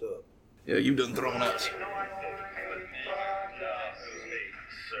list up. Yeah, you've done thrown out.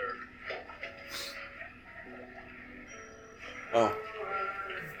 Oh.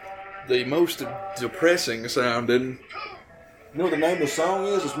 The most depressing sounding You know what the name of the song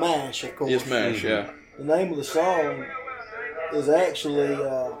is? It's MASH, of course. is MASH, yeah. The name of the song is actually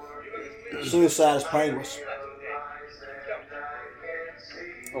Suicide is Painless.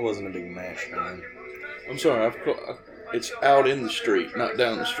 I wasn't a big MASH fan. I'm sorry, it's Out in the Street, not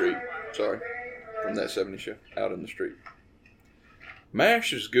Down the Street. Sorry. From that 70s show. Out in the Street.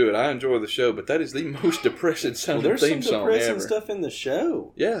 MASH is good. I enjoy the show, but that is the most depressing sounding There's some theme song depressing ever. stuff in the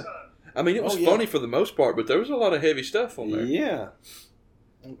show. Yeah. I mean, it was Oh, yeah. funny for the most part, but there was a lot of heavy stuff on there. Yeah.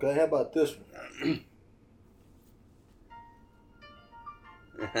 Okay, how about this one?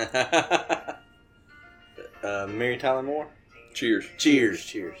 Mary Tyler Moore? Cheers. Cheers.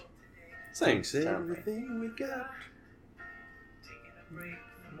 Cheers. Same. Thanks, everything we got.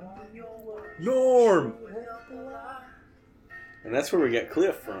 Norm! And that's where we got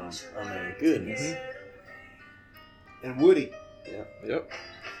Cliff from. I mean, goodness. And Woody. Yep.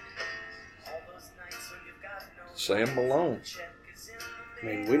 Sam Malone. I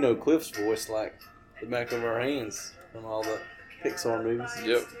mean, we know Cliff's voice like the back of our hands from all the Pixar movies.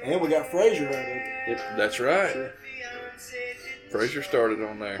 Yep. And we got Frasier right there. That's right. Frasier started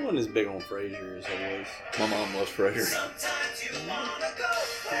on I there. wasn't as big on Frasier as I was. My mom loves Frasier. Sometimes you wanna go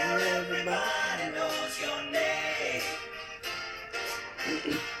where everybody knows your name.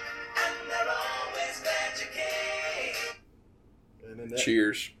 And they're always glad you came. And then that,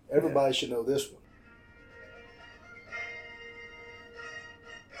 Cheers. everybody should know this one.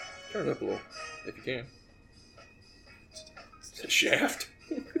 Turn it up a little, if you can. Is it Shaft?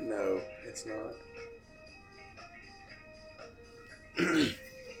 No, it's not.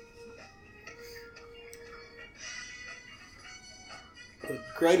 The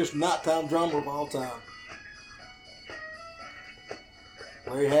greatest nighttime drummer of all time.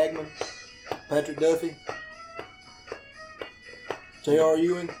 Larry Hagman, Patrick Duffy, J.R.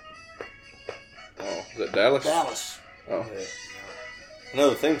 Ewing, Oh, is that Dallas? Dallas. Oh, Yeah. I know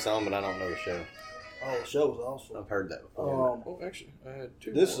the theme song, but I don't know the show. Oh, the show was awesome. I've heard that before. oh, actually, I had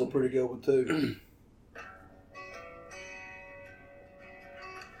two. This is a more. pretty good one too.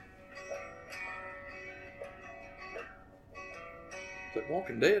 Is that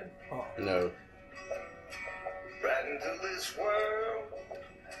Walking Dead? No. Right into this world,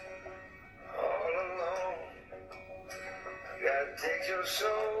 all alone. Gotta take your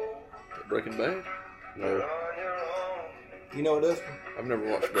soul Is that Breaking Bad? No. on your own. You know this one? I've never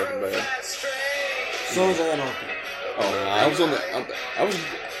watched Breaking Bad. That's strange. Sons of Anarchy. Oh, I was on the. I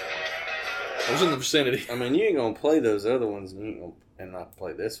was in the vicinity. I mean, you ain't gonna play those other ones and, you ain't gonna, and not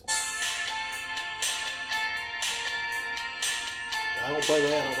play this one. I don't play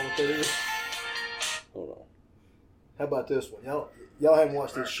that. I don't know what that is. Hold on. How about this one? Y'all haven't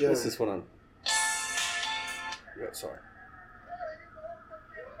watched this show. This is what I'm. Yeah, sorry.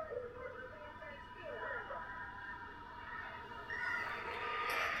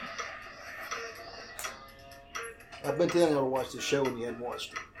 I've been telling y'all to watch this show and you haven't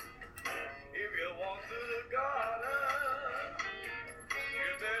watched it. If you walk through the garden, you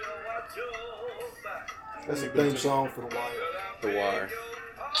better watch your back. That's a theme song for The Wire. The Wire.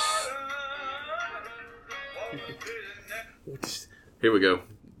 Here we go,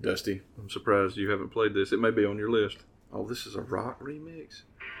 Dusty. I'm surprised you haven't played this. It may be on your list. Oh, this is a rock remix.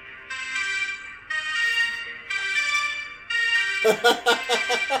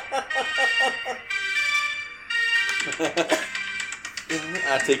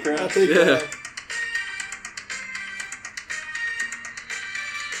 IT Crowd? I think Yeah.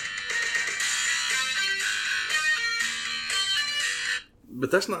 But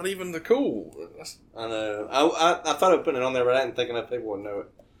that's not even the cool. I know. I thought of putting it on there, but I didn't think enough people would know it.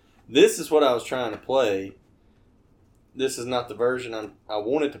 This is what I was trying to play. This is not the version I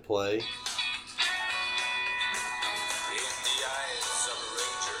wanted to play.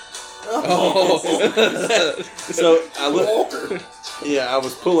 Oh. So I look. Yeah, I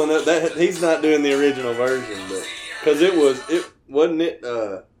was pulling up that he's not doing the original version, but because it wasn't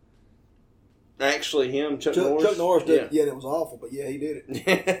actually him, Chuck Norris. Chuck Norris did. Yeah, it was awful, but yeah, he did it.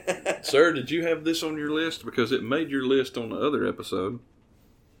 Yeah. Sir, did you have this on your list? Because it made your list on the other episode.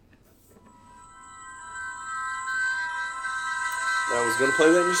 I was gonna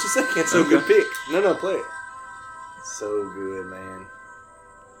play that in just a second. So Okay. good pick. No, play it. So good, man.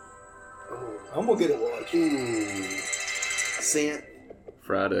 Oh, I'm gonna get it watched. ooh. Scent.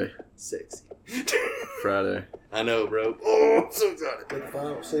 Friday. Sexy. Friday. I know, bro. Oh, I'm so excited. The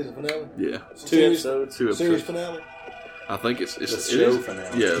final season finale. Yeah. Two episodes. Two Series episodes. finale. I think it's The it show is-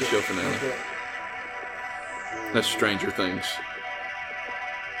 finale. Yeah, the show finale. Okay. That's Stranger Things.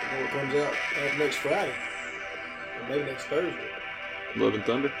 You know what comes out next Friday, or maybe next Thursday. Love and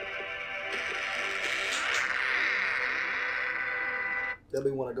Thunder. That'll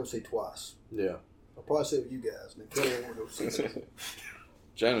be one I go see twice. Yeah. I'll probably see it with you guys, and then Kelly will go see it.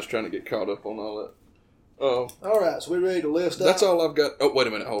 Jana's trying to get caught up on all that. Oh, All right, so we ready to list that's out? all I've got. Oh, wait a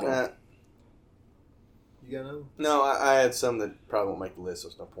minute. Hold on. You got another? No, I had some that probably won't make the list, so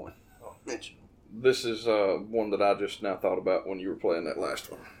there's no point. I'll mention them. This is one that I just now thought about when you were playing that last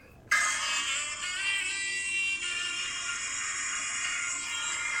one.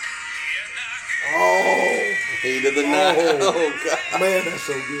 Oh, Heat of the night. Oh, God. man, that's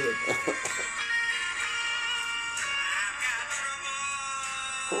so good.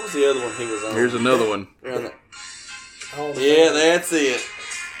 What was the other one he was on? Here's another one. Yeah, Oh, yeah, that's it.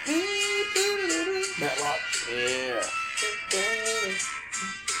 Matlock. Yeah.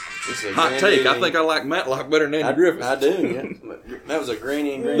 This is a Hot Granny take. I and- think I like Matlock better than Andy Griffith. I do, yeah. That was a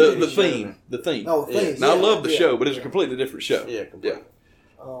Granny and Granny. The show. theme. The theme. Oh, the Yeah. things. Now, I yeah, love the yeah. show, but it's a completely different show. Yeah, completely.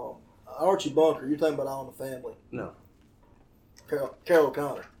 Archie Bunker. You're talking about All in the Family. No. Carol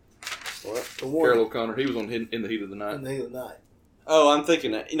O'Connor. What? The one Carol O'Connor. He was on In the Heat of the Night. in the Heat of the Night. Oh, I'm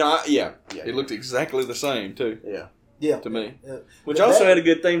thinking that. You know, yeah. He looked exactly the same too. Yeah. Yeah. To me. Which That- also had a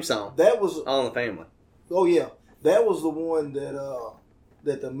good theme song. That was. All in the Family. Oh yeah, that was the one that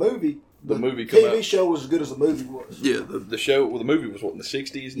that the movie. The movie come TV out. show was as good as the movie was. Yeah, the show. Well, the movie was what in the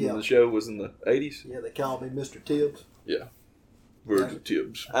 '60s, and Yeah. the show was in the '80s. Yeah, they called me Mr. Tibbs. Where's the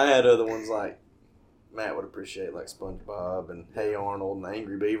Tibbs? I had other ones like Matt would appreciate, like SpongeBob and Hey Arnold and the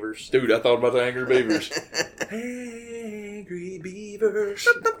Angry Beavers. Dude, I thought about the Angry Beavers. Angry Beavers.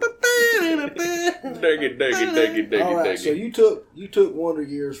 Dig it. All right, so you took Wonder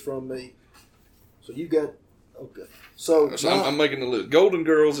Years from me. So you got okay. So I'm making the list. Golden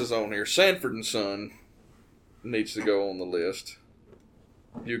Girls is on here. Sanford and Son needs to go on the list.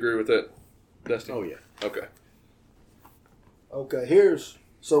 You agree with that, Dustin? Oh, yeah. Okay. Okay,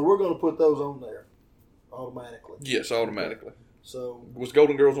 so we're going to put those on there automatically. Yes, automatically. So Was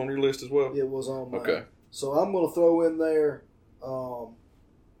Golden Girls on your list as well? it was on mine. Okay. So I'm going to throw in there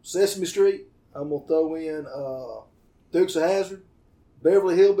Sesame Street. I'm going to throw in Dukes of Hazzard,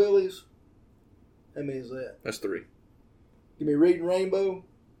 Beverly Hillbillies. How many is that? That's 3. Give me Reading Rainbow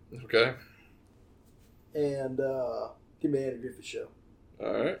Okay. and give me Andy Griffith Show.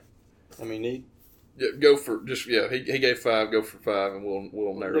 All right. I mean, Yeah, go for just He gave 5. Go for 5, and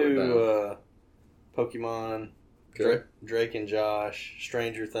we'll narrow it down. do Pokemon, Okay. Drake and Josh,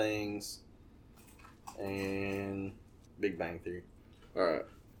 Stranger Things, and Big Bang Theory. All right.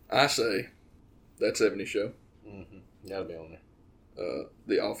 I say That 70s Show. Mm-hmm. Gotta be on there.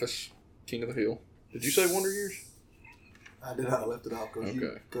 The Office, King of the Hill. Did you say Wonder Years? I did not left it off because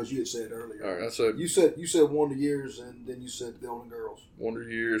Okay. you had said it earlier. All right. I said You said Wonder Years and then you said the Golden Girls. Wonder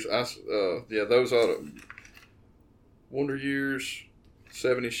Years. Those ought to. Wonder Years,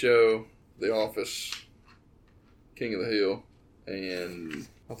 70s Show, The Office, King of the Hill, and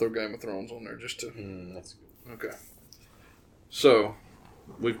I'll throw Game of Thrones on there just to. That's good. Okay. So,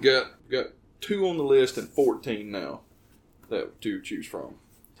 we've got 2 on the list and 14 now to choose from.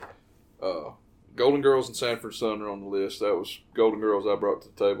 Golden Girls and Sanford and Son are on the list. That was Golden Girls I brought to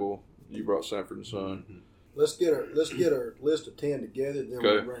the table. You brought Sanford and Son. Mm-hmm. Let's get our list of 10 together. Then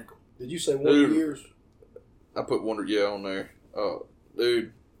Okay. we'll rank them. Did you say Wonder Dude. Years? I put Wonder on there.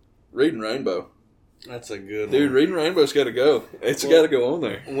 Dude, Reading Rainbow. That's a good Dude, one. Reading Rainbow's got to go. It's got to go on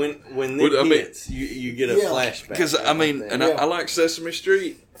there. When Would- it I mean- hits, you get a Yeah. flashback. Because, I mean, and Yeah. I like Sesame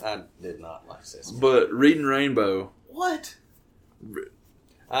Street, I did not like Sesame. but Reading Rainbow, What?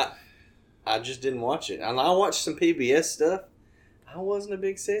 I just didn't watch it. And I watched some PBS stuff. I wasn't a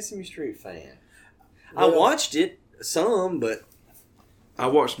big Sesame Street fan. I Well- watched it some, but I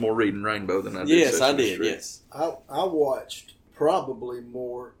watched more Reading Rainbow than I did yes, I Sesame did. Street. Yes, I watched probably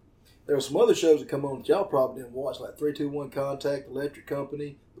more. There were some other shows that come on that y'all probably didn't watch, like 321 Contact, Electric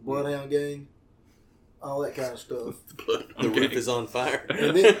Company, The Bloodhound Gang, all that kind of stuff. the roof is on fire.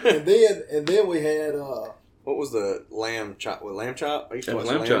 And then we had What was the lamb chop? With lamb chop? I used to watch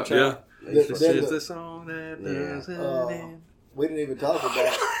Lamb Chop, I used to Then watch the- it. song that Yeah. we didn't even talk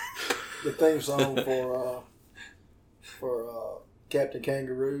about the theme song for Captain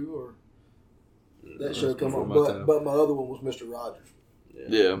Kangaroo or that show come before on. my time. But my other one was Mr. Rogers.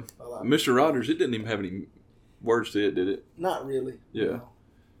 Yeah. I like Mr. Rogers, it didn't even have any words to it, did it? Not really. Yeah. No.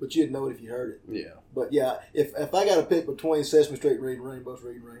 But you'd know it if you heard it. Yeah. But yeah, if I got to pick between Sesame Street and Reading Rainbow, it's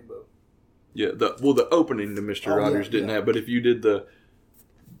Reading Rainbow. Yeah. The opening to Mr. Oh, yeah, Rogers didn't yeah. have, but if you did the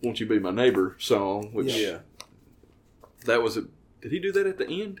Won't You Be My Neighbor song, which Yeah. that was did he do that at the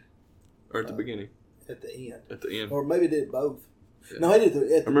end? Or at the beginning? At the end. At the end. Or maybe did both. Yeah. No, he did at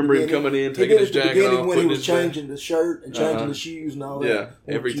the I remember him beginning. coming in, He taking did his at the jacket beginning off, when he putting was his changing the shirt and changing Uh-huh. the shoes and all that. Yeah, Won't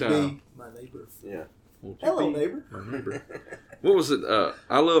every you time. Be my neighbor. Yeah. Won't you Hello, be neighbor. my neighbor? What was it?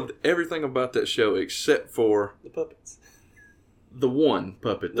 I loved everything about that show except for The puppets. the one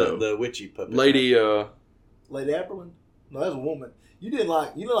puppet, though. The witchy puppet. Lady, Lady Apperlin? No, that's a woman. You didn't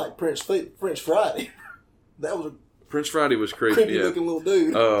like French Friday. That was a Prince Friday was creepy. creepy Yeah. looking little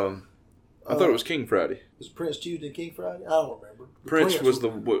dude. I thought it was King Friday. Was Prince Tuesday and King Friday? I don't remember. But Prince was the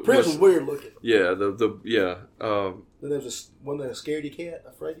Prince was weird looking. yeah yeah Then there was one that a scaredy cat,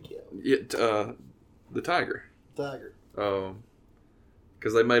 a fraidy cat, the tiger tiger.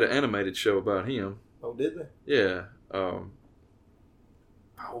 because they made an animated show about him. Oh, did they? Yeah.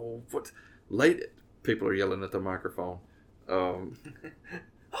 What? Late people are yelling at the microphone.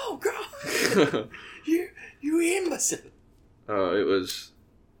 Oh God! you imbecile! It was.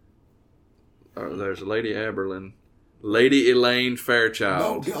 There's Lady Aberlin, Lady Elaine Oh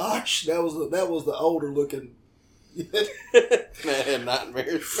Fairchild. gosh, that was the older looking. Man,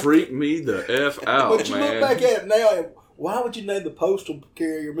 nightmares. Freak me the f out, But you man. look back at it now, and why would you name the postal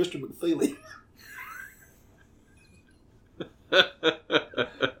carrier Mr. McFeely?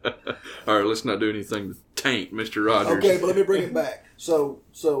 All right, let's not do anything to taint Mr. Rogers. Okay, but let me bring it back. So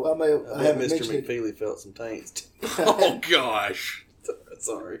I I haven't bet Mr. mentioned it. McFeely felt some taints. Oh gosh,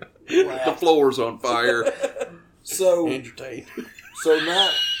 Sorry. the floor's on fire. So Andrew Tate.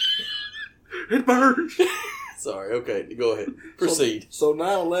 now It burns. Sorry. Okay, go ahead. Proceed. So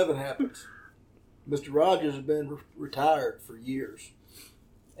 9/11 happens. Mr. Rogers has been retired for years,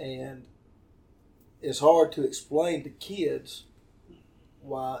 and it's hard to explain to kids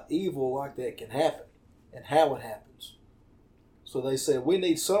why evil like that can happen and how it happens. So they said, we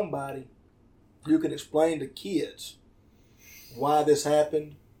need somebody who can explain to kids why this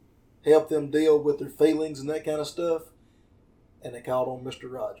happened, help them deal with their feelings and that kind of stuff. and they called on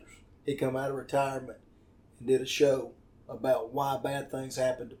Mr. Rogers. He come out of retirement and did a show about why bad things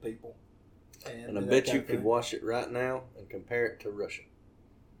happen to people. And I bet you could watch it right now and compare it to Russia.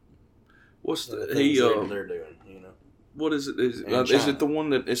 What's The the things he? they're doing, What is it? Is And it China. the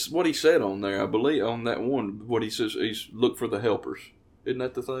one that it's what he said on there? I believe on that one. What he says, he's look for the helpers. Isn't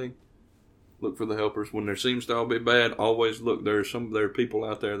that the thing? Look for the helpers. When there seems to all be bad, always look. There are people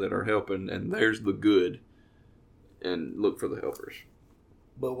out there that are helping, and there's the good. And look for the helpers.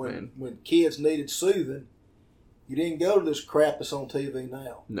 But Man. when kids needed soothing, you didn't go to this crap that's on TV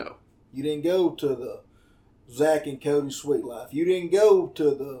now. No. You didn't go to the Zach and Cody Sweet Life. You didn't go to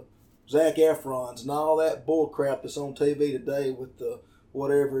the Zac Efrons and all that bull crap that's on TV today with the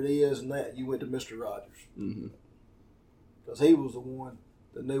whatever it is and that. You went to Mr. Rogers. Mm-hmm. Because he was the one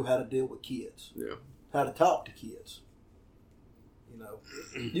that knew how to deal with kids. Yeah. How to talk to kids. You know,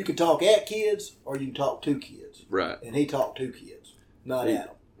 you can talk at kids or you can talk to kids. Right. And he talked to kids, not at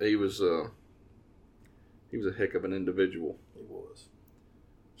them. He was a heck of an individual. He was.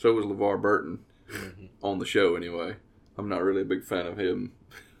 So was LeVar Burton Mm-hmm. on the show anyway. I'm not really a big fan of him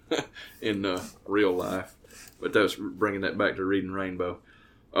in real life, but that's bringing that back to Reading Rainbow.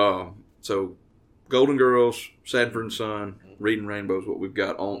 So Golden Girls, Sanford and Son, Reading Rainbow is what we've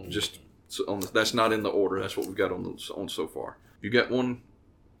got on. Just on that's not in the order. That's what we've got on so far. You got one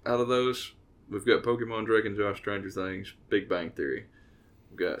out of those. We've got Pokemon, Drake and Josh, Stranger Things, Big Bang Theory.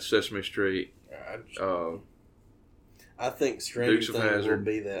 We've got Sesame Street. I think Stranger Dukes of Things will Hazzard.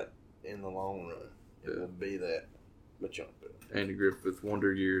 be that in the long run. It will be that. But you Andy Griffith,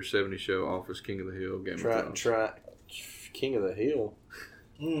 Wonder Years, 70 Show, Office, King of the Hill, Game of Thrones. try King of the Hill,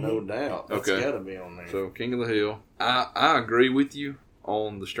 no doubt. That's Okay. got to be on there. So King of the Hill. I agree with you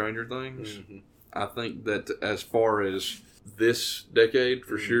on the Stranger Things. Mm-hmm. I think that as far as this decade,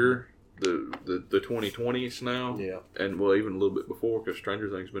 for sure, the 2020s now, Yeah. and well, even a little bit before, because Stranger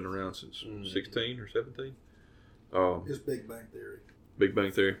Things been around since Mhm. 16 or 17. It's Big Bang Theory. Big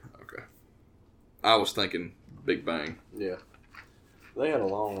Bang Theory. Okay. I was thinking Big Bang. Yeah. They had a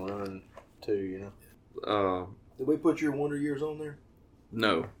long run, too, Did we put your Wonder Years on there?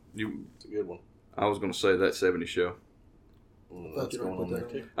 No, It's a good one. I was going to say that 70 Show. That's you going put on that there,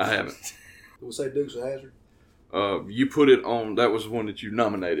 on too. there. I haven't. Did we say Dukes of Hazzard? You put it on. That was one that you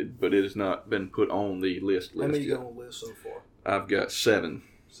nominated, but it has not been put on the list How many you yet. got on the list so far? I've got 7.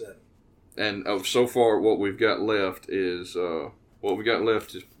 7. And so far, what we've got left is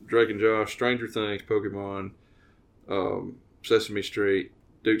Drake and Josh, Stranger Things, Pokemon, Sesame Street,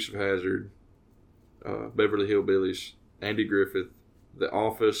 Dukes of Hazzard, Beverly Hillbillies, Andy Griffith, The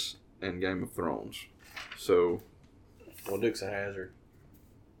Office, and Game of Thrones. So Well, Dukes of Hazzard,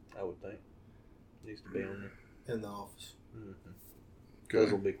 I would think, needs to be on there. In the Office. Mm-hmm.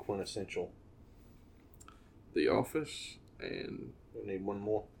 Those will be quintessential. The Office and We need one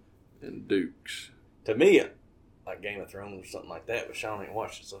more. Dukes. To me, like Game of Thrones or something like that, but Sean ain't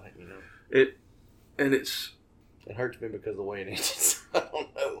watched it, so It's it hurts me because of the way it ends. I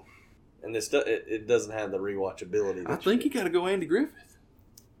don't know. And it doesn't have the rewatchability. I think you got to go Andy Griffith.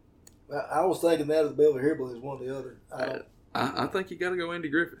 I was thinking that of the Beverly Hillbillies, one or the other. I think you got to go Andy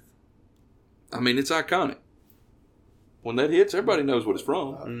Griffith. I mean, it's iconic. When that hits, everybody knows what it's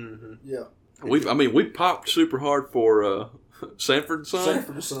from. Mm-hmm. Yeah. We popped super hard for Sanford and Son.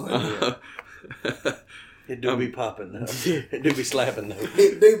 Sanford and Son. It do be popping though. It do be slapping though.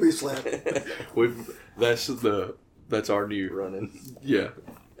 It do be slapping. That's our new Running. yeah.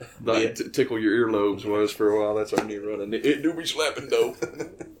 Yeah. Tickle your earlobes was for a while. That's our new running. It do be slapping though.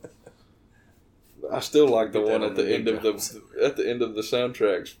 I still like the Put that one on at the the end big of drums. the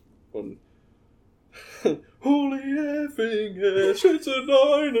soundtracks when holy effing ass, it's a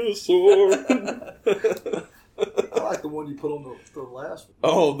dinosaur. I like the one you put on the last one.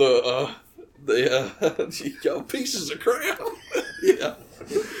 Oh, y'all pieces of crap. Yeah.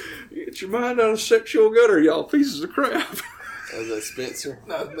 Get your mind out of sexual gutter, y'all pieces of crap. Was that Spencer?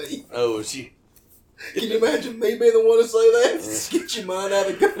 Not me. Oh, was you? Can you imagine me being the one to say that? Get your mind out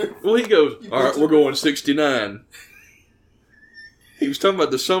of the gutter. Well, he goes, all right, we're going 69. He was talking about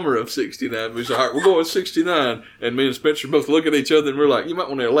the summer of 69. He's like, all right, we're going 69. And me and Spencer both look at each other and we're like, you might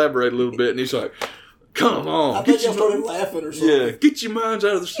want to elaborate a little bit. And he's like, come on. I think y'all started laughing or something. Yeah, get your minds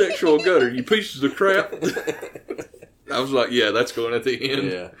out of the sexual gutter, you pieces of crap. I was like, yeah, that's going at the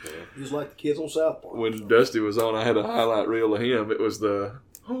end. Yeah. He was like the kids on South Park. When Dusty was on, I had a highlight reel of him. It was the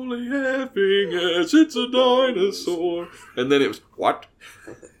holy effing ass, it's a dinosaur. And then it was, what?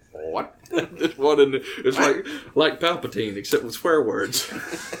 What? Just what in the, it's like Palpatine, except with swear words.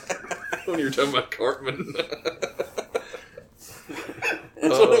 When you were talking about Cartman. That's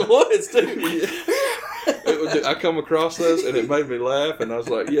what it was, too. I come across those and it made me laugh, and I was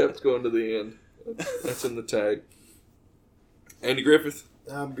like, "Yep, it's going to the end." That's in the tag. Andy Griffith.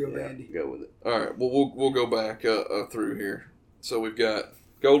 I'm good, Andy. Go with it. All right. Well, we'll go back through here. So we've got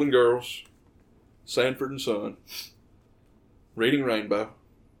Golden Girls, Sanford and Son, Reading Rainbow,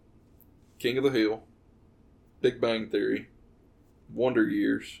 King of the Hill, Big Bang Theory, Wonder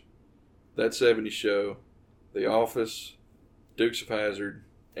Years, That 70s Show, The Office, Dukes of Hazzard,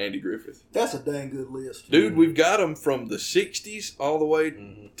 Andy Griffith. That's a dang good list. Dude, we've got them from the 60s all the way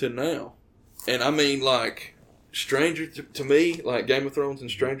to now. And I mean, like, to me, like Game of Thrones and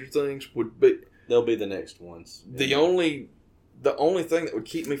Stranger Things would be They'll be the next ones. the only thing that would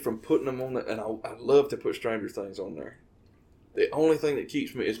keep me from putting them on and I'd love to put Stranger Things on there. The only thing that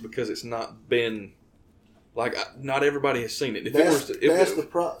keeps me is because it's not been, like, not everybody has seen it. If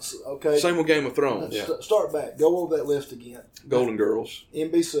okay. Same with Game of Thrones. Start back. Go over that list again. Golden Girls,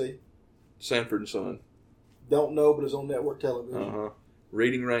 NBC. Sanford and Son. Don't know, but it's on network television.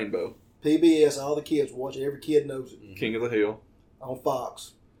 Reading Rainbow, PBS. All the kids watch it. Every kid knows it. King of the Hill, On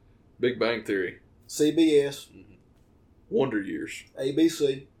Fox. Big Bang Theory, CBS. Wonder Years,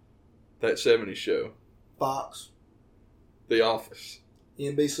 ABC. That 70s Show, Fox. The Office,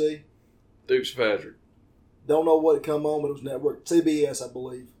 NBC. Dukes of Hazzard, Don't know what it come on, but it was network. CBS, I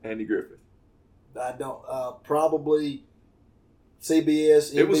believe. Andy Griffith. I don't. Probably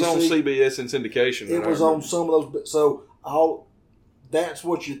CBS. NBC. It was on CBS in syndication. It was on some of those. So that's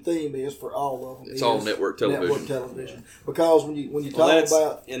what your theme is for all of them. It's all network television. Network television. Because when you talk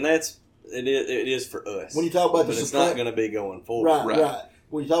about it is for us. When you talk about but it's not going to be going forward. Right.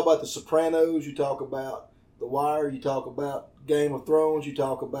 When you talk about The Sopranos, you talk about The Wire, you talk about Game of Thrones, you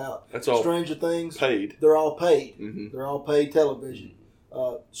talk about That's all Stranger Things. paid. They're all paid. Mm-hmm. They're all paid television.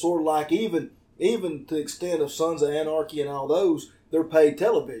 Sort of like even to the extent of Sons of Anarchy and all those, they're paid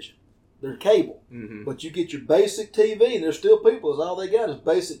television. They're cable. Mm-hmm. But you get your basic TV, and there's still people, that's all they got is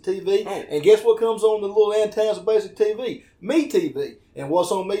basic TV. Oh. And guess what comes on the little antennas of basic TV? Me TV. And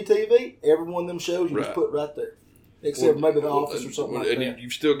what's on Me TV? Every one of them shows you just put right there. Except maybe The Office or something like that. And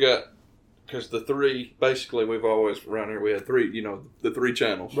you've still got, because the three, basically we've always, around here we had three, the three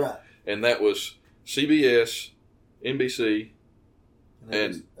channels. Right. And that was CBS, NBC,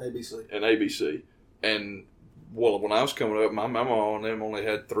 and ABC. And, well, when I was coming up, my mama and them only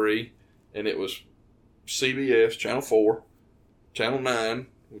had three. And it was CBS, Channel 4, Channel 9,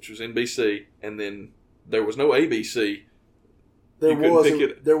 which was NBC, and then there was no ABC. It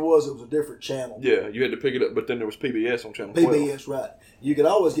was a different channel. Yeah, you had to pick it up, but then there was PBS on Channel 12. PBS, right. You could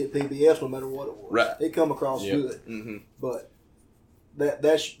always get PBS no matter what it was. Right. It come across good. Mm-hmm. But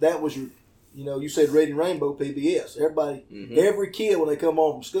that was your, you said Reading Rainbow, PBS. Everybody, every kid when they come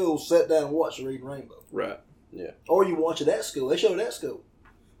home from school sat down and watched Reading Rainbow. Right. Yeah. Or you watch it at school. They showed it at school.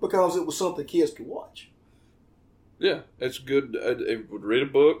 Because it was something kids could watch. Yeah, it's good. It would read a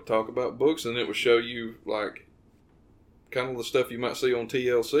book, talk about books, and it would show you, like, kind of the stuff you might see on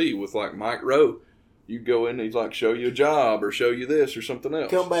TLC with, like, Mike Rowe. You go in and he's like, show you a job or show you this or something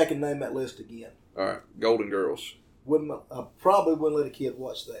else. Come back and name that list again. All right, Golden Girls. I probably wouldn't let a kid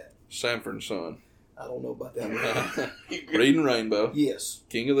watch that. Sanford and Son. I don't know about that. Reading Rainbow. Yes.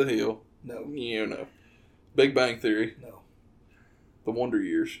 King of the Hill. No. Yeah, no. Big Bang Theory. No. The Wonder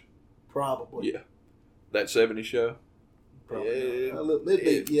Years. Probably. Yeah. That 70s Show.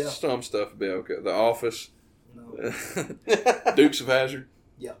 Probably. Yeah. Some stuff would be okay. The Office. No. Dukes of Hazzard.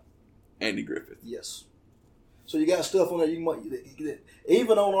 Yeah. Andy Griffith. Yes. So you got stuff on there you might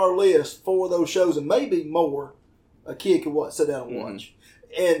even on our list, 4 of those shows and maybe more, a kid could sit down and watch.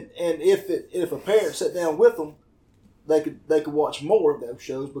 And if a parent sat down with them, they could watch more of those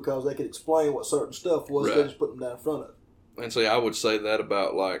shows because they could explain what certain stuff was. They just put them down in front of them. And see, I would say that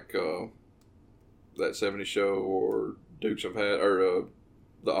about like that 70s Show or Dukes of Hazzard or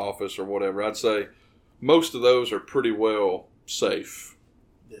The Office or whatever. I'd say most of those are pretty well safe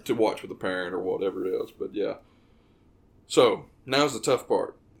to watch with a parent or whatever else. But yeah. So now's the tough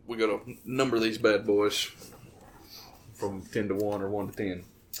part. We got to number these bad boys from 10 to 1 or 1 to 10.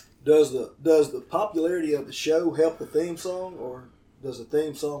 Does the popularity of the show help the theme song, or does the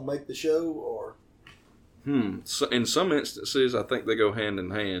theme song make the show, or? So in some instances, I think they go hand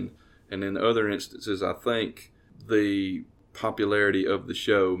in hand, and in other instances, I think the popularity of the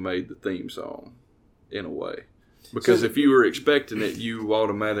show made the theme song, in a way. Because if you were expecting it, you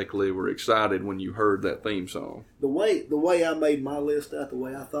automatically were excited when you heard that theme song. The way I made my list out, the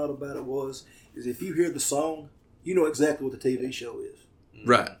way I thought about it is if you hear the song, you know exactly what the TV show is.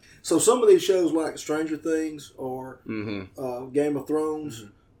 Right. So some of these shows like Stranger Things or Game of Thrones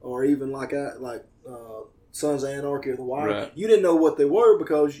or even like Sons of Anarchy or The Wire, you didn't know what they were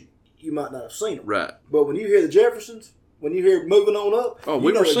because you might not have seen them. Right. But when you hear the Jeffersons, when you hear Moving On Up, Oh, you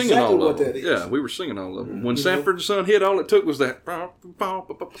we know were singing exactly all what of them. that is. Yeah, we were singing all of them. When Mhm. Sanford and Son hit, all it took was that.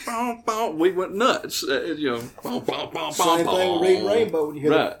 We went nuts. Same thing with Reading Rainbow when you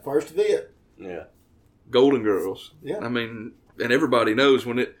hear Right. the first of it. Yeah. Golden Girls. Yeah. I mean, and everybody knows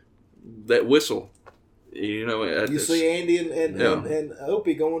when that whistle. You know, You see Andy and Yeah.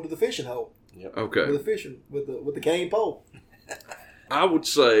 Opie going to the fishing hole with Okay. the fishing with the cane pole. I would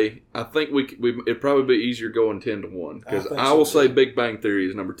say I think it'd probably be easier going 10-1 because I think I so, will say too. Big Bang Theory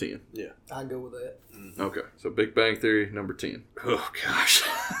is number 10. I can go with that. Okay, so Big Bang Theory number 10. Oh gosh,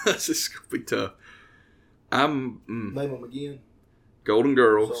 this is gonna be tough. Name them again. Golden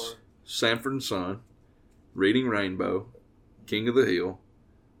Girls, Sorry. Sanford and Son, Reading Rainbow, King of the Hill,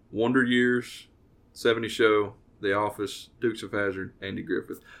 Wonder Years, 70 Show, The Office, Dukes of Hazzard, Andy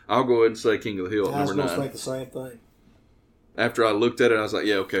Griffith. I'll go ahead and say King of the Hill at I was number going to 9. think the same thing. After I looked at it, I was like,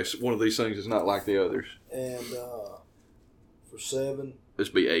 yeah, okay, so one of these things is not like the others. And for 7, This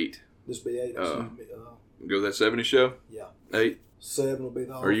be 8. this be 8. Uh, Excuse me. Go that 70 Show? Yeah. 8? 7 will be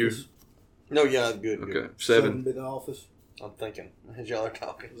the Office. Are you? No, yeah, good. Okay, Good. 7. will be the Office. I'm thinking as y'all are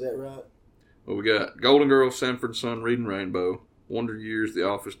talking. Is that right? Well, we got Golden Girls, Sanford and Son, Reading Rainbow, Wonder Years, The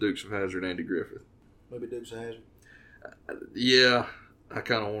Office, Dukes of Hazzard, Andy Griffith. Maybe Dukes of Hazzard. Yeah, I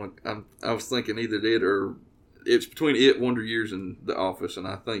kind of want to. I was thinking either it or it's between it, Wonder Years, and The Office, and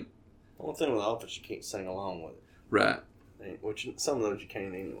I think The only thing with The Office, you can't sing along with it. right. Which some of those you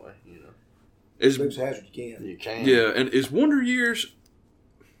can anyway. You know, Is Dukes of Hazzard, you can. you can. yeah, and is Wonder Years?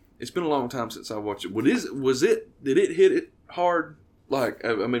 It's been a long time since I watched it. Did it hit it hard? Like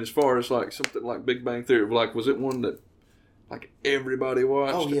I mean, as far as like something like Big Bang Theory, like was it one that like everybody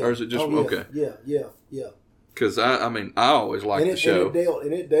watched, Oh, yeah. or is it just Oh, yeah. okay? Yeah. Because I mean, I always liked the show.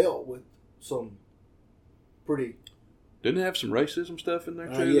 And it dealt with some pretty. Didn't it have some racism stuff in there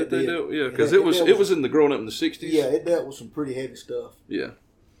too Yeah, that they it did. dealt? Yeah, It because had- it was it it dealt was with- in the growing up in the '60s. Yeah, it dealt with some pretty heavy stuff. Yeah.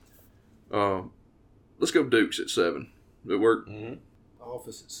 Let's go Dukes at 7. It worked. Mm-hmm.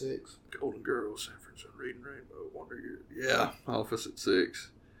 Office at 6. Golden Girls, Sanford and Son, Reading Rainbow, Wonder Years. Yeah, Office at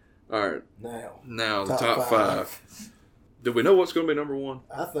 6. All right, Now, the Top top five. 5. Do we know what's going to be number 1?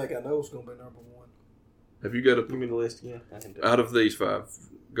 I think I know it's going to be number 1. Have you got Give me the list again. I can do it. out of these 5?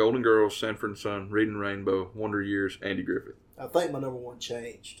 Golden Girls, Sanford and Son, Reading Rainbow, Wonder Years, Andy Griffith. I think my number 1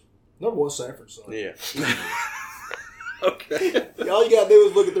 changed. Number 1 Sanford Son. Yeah. Okay. All you got to do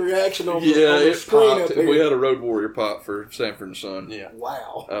is look at the reaction on the, on the it screen popped. up here. We had a Road Warrior pop for Sanford and Son. Yeah.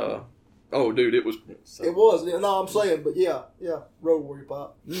 Wow. Oh, dude, it was. So, It was. No, I'm saying, but yeah. Road Warrior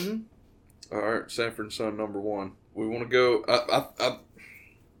Pop. Mm-hmm. All right, Sanford and Son, number 1. We want to go. I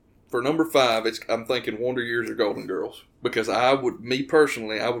for number 5. I'm thinking Wonder Years or Golden Girls because me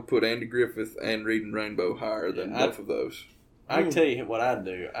personally, I would put Andy Griffith and Reading Rainbow higher than Yeah, both of those. I can tell you what I'd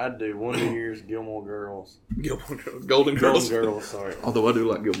do. I'd do Wonder Years, Gilmore Girls, Golden Girls. Golden Girls. Sorry. Although I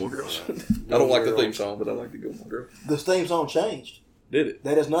do like Gilmore Girls. I don't like the theme song, but I like the Gilmore Girls. The theme song changed. Did it?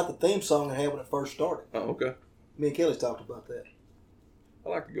 That is not the theme song it had when it first started. Oh, okay. Me and Kelly's talked about that. I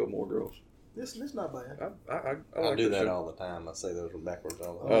like the Gilmore Girls. It's not bad. I I like do that show. all the time. I say those backwards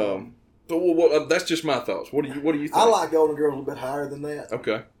all the time. So that's just my thoughts. What do you think? I like Golden Girls a little bit higher than that.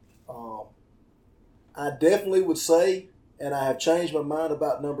 Okay. I definitely would say, and I have changed my mind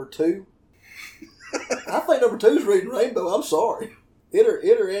about number 2. I think number 2 is Reading Rainbow. I'm sorry. It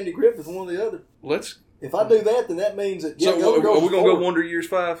or Andy Griffith, one or the other. Let's. If I do that, then that means that So Golden Girls are we is gonna go 4. Wonder Years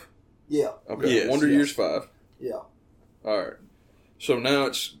 5? Yeah, Okay. Yes, Wonder yes. Years 5. yeah. All right. So now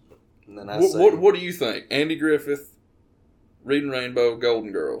it's And then I what, say, what do you think? Andy Griffith, Reading Rainbow,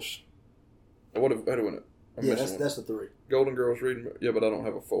 Golden Girls. What do I know? I'm Yeah, missing one. that's the 3. Golden Girls, Reading. Yeah, but I don't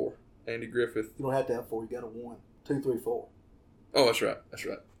have a 4. Andy Griffith. You don't have to have 4. You got a 1, 2, 3, 4. Oh, that's right. That's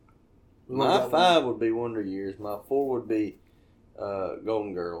right. We only my got 5 would be Wonder Years. My 4 would be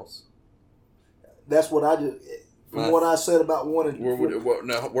Golden Girls. That's what I do. From what I said about 1 and Where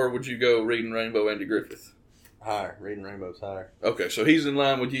would you go? Reading Rainbow, Andy Griffith. Higher. Reading Rainbow's higher. Okay, so he's in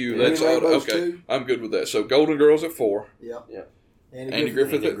line with you. Reading That's all. Rainbow's Okay, 2. I'm good with that. So Golden Girls at 4. Yeah. Yeah. Andy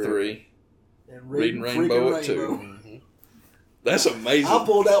Griffith at 3. And Reading Rainbow at 2. Mm-hmm. That's amazing. I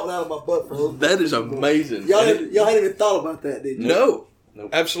pulled that one out of my butt for those. That is amazing. Y'all And hadn't even thought about that, did you? No, Nope.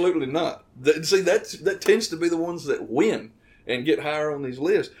 absolutely not. See, that tends to be the ones that win and get higher on these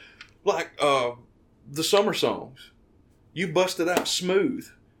lists. Like the summer songs. You busted out Smooth.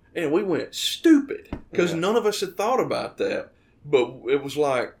 And we went stupid because Yeah. none of us had thought about that. But it was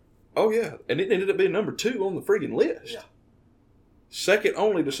like, oh, yeah. And it ended up being number 2 on the friggin' list. Yeah. Second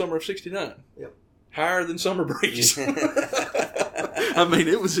only to Summer of '69. Yep. Higher than Summer Breeze. I mean,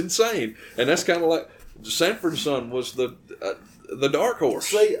 it was insane. And that's kind of like, Sanford and Son was the dark horse.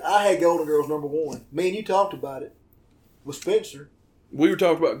 See, I had Golden Girls #1. Me and you talked about it with Spencer. We were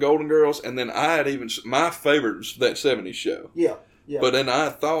talking about Golden Girls, and then I had even my favorite was that '70s show. Yeah, yeah. But then I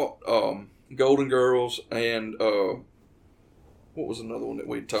thought Golden Girls and what was another one that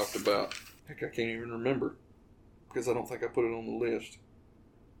we talked about? Heck, I can't even remember because I don't think I put it on the list.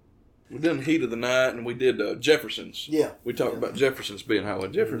 We did Heat of the Night, and we did Jeffersons. Yeah. We talked about Jeffersons being highway.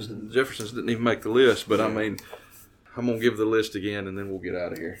 Jeffersons didn't even make the list, but I mean, I'm going to give the list again, and then we'll get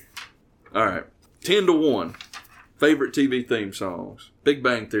out of here. All right. 10-1. Favorite TV theme songs. Big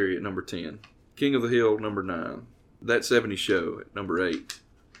Bang Theory at number 10. King of the Hill, number 9. That 70s Show at number 8.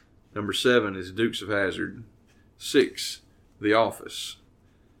 Number 7 is Dukes of Hazzard. 6, The Office.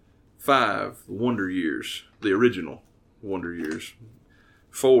 5, The Wonder Years. The original Wonder Years.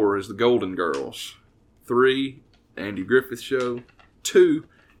 4 is The Golden Girls. 3, Andy Griffith Show. 2,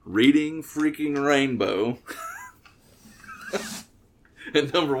 Reading Freaking Rainbow.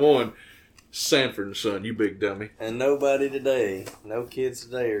 And number 1, Sanford and Son, you big dummy. And nobody today, no kids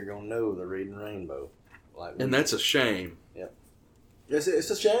today are going to know the Reading Rainbow. And that's a shame. Yep. It's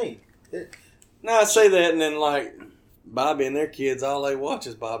a shame. No, I say that, and then, like, Bobby and their kids, all they watch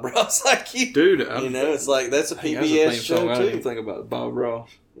is Bob Ross like you. Dude, you know, it's like, that's a hey, PBS that's a theme show, song. I didn't too. even think about Bob Ross.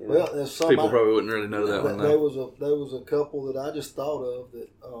 You know? Well, there's some People probably wouldn't really know that one there now. was a couple that I just thought of that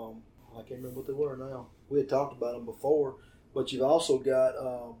I can't remember what they were now. We had talked about them before, but you've also got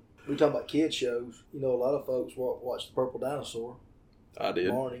we talking about kid shows. You know, a lot of folks watch The Purple Dinosaur. I did.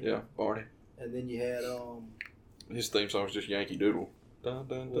 Barney. Yeah, Barney. And then you had His theme song was just Yankee Doodle. Dun,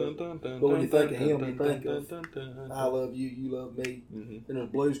 dun, dun, dun, dun, but when you dun, think of dun, him, dun, you dun, think dun, of dun, dun, dun. I Love You, You Love Me, Mhm. and there's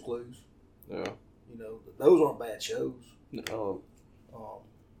Blue's Clues. Yeah. You know, those aren't bad shows. Oh,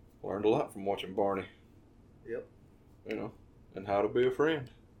 Learned a lot from watching Barney. Yep. You know, and how to be a friend.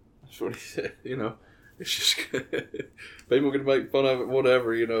 That's what he said. You know, it's just people can make fun of it,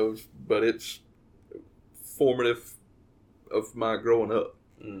 whatever. You know, but it's formative of my growing up.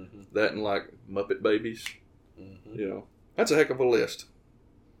 mm-hmm. That and like Muppet Babies. Mm-hmm. You know, that's a heck of a list.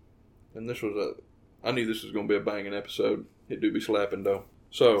 And this was I knew this was going to be a banging episode. It do be slapping though.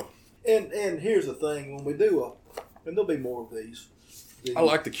 So. And here's the thing: when we do and there'll be more of these. I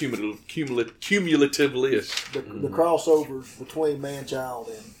like the cumulative list. The crossovers between Man-Child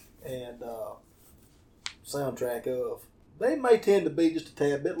and soundtrack of. They may tend to be just a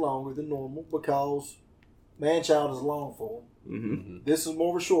tad bit longer than normal because Man-Child is a long form. Mm-hmm. This is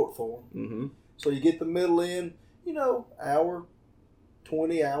more of a short form. Mm-hmm. So you get the middle in, you know, hour,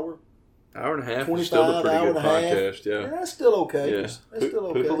 20 hour. Hour and a half 25, is still a pretty hour good and a half. podcast, yeah. And that's still okay. Yeah. That's still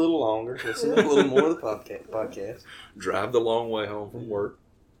okay. Poop a little longer. Listen to a little more of the podcast. Drive the long way home from work.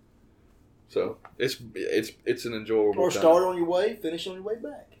 So it's an enjoyable Or time. start on your way, finish on your way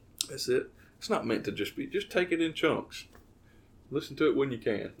back. That's it. It's not meant to just take it in chunks. Listen to it when you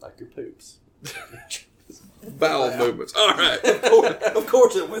can. Like your poops. Bowel movements. All right. Of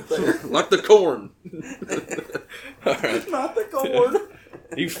course it went there. Like the corn. All right. Not the corn.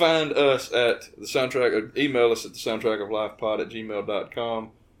 You find us at the soundtrack, email us at the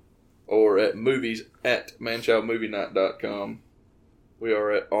soundtrackoflifepod@gmail.com or at movies@manchildmovienight.com. We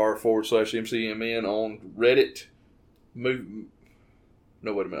are at r/MCMN on Reddit. No,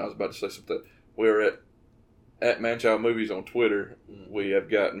 wait a minute. I was about to say something. We are at Manchild Movies on Twitter. Mm-hmm. We have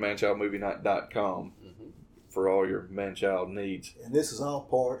got manchildmovienight.com for all your Manchild needs. And this is all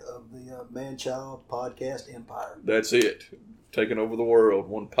part of the Man-Child podcast empire. That's it. Taking over the world,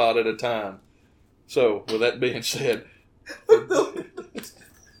 one pot at a time. So, with that being said,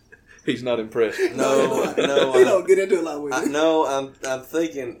 he's not impressed. No, We don't get into it like we do. No, I'm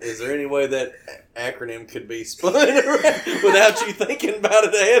thinking, is there any way that acronym could be spun around without you thinking about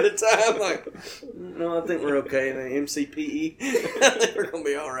it ahead of time? Like, no, I think we're okay. MCPE, I think we're going to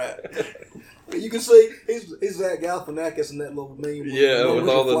be all right. You can see he's Zach Galifianakis in that little meme. Yeah, with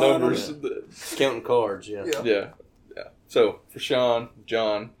all the flying numbers. on Counting cards, yeah. Yeah. Yeah. So, for Sean,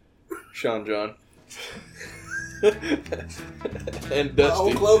 John, and My Dusty.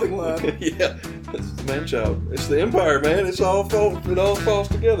 old clothing line. Yeah, it's the Man-Child. It's the empire, man. It all falls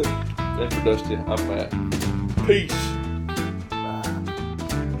together. And for Dusty, I'm Matt. Peace.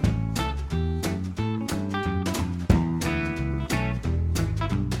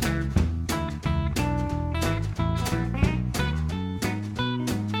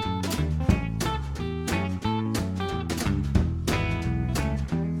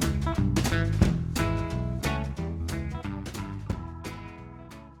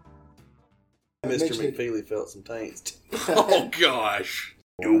 Mr. McFeely felt some taints. Oh, gosh.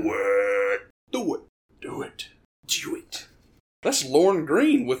 Do it. Do it. Do it. Do it. That's Lauren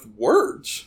Green with words.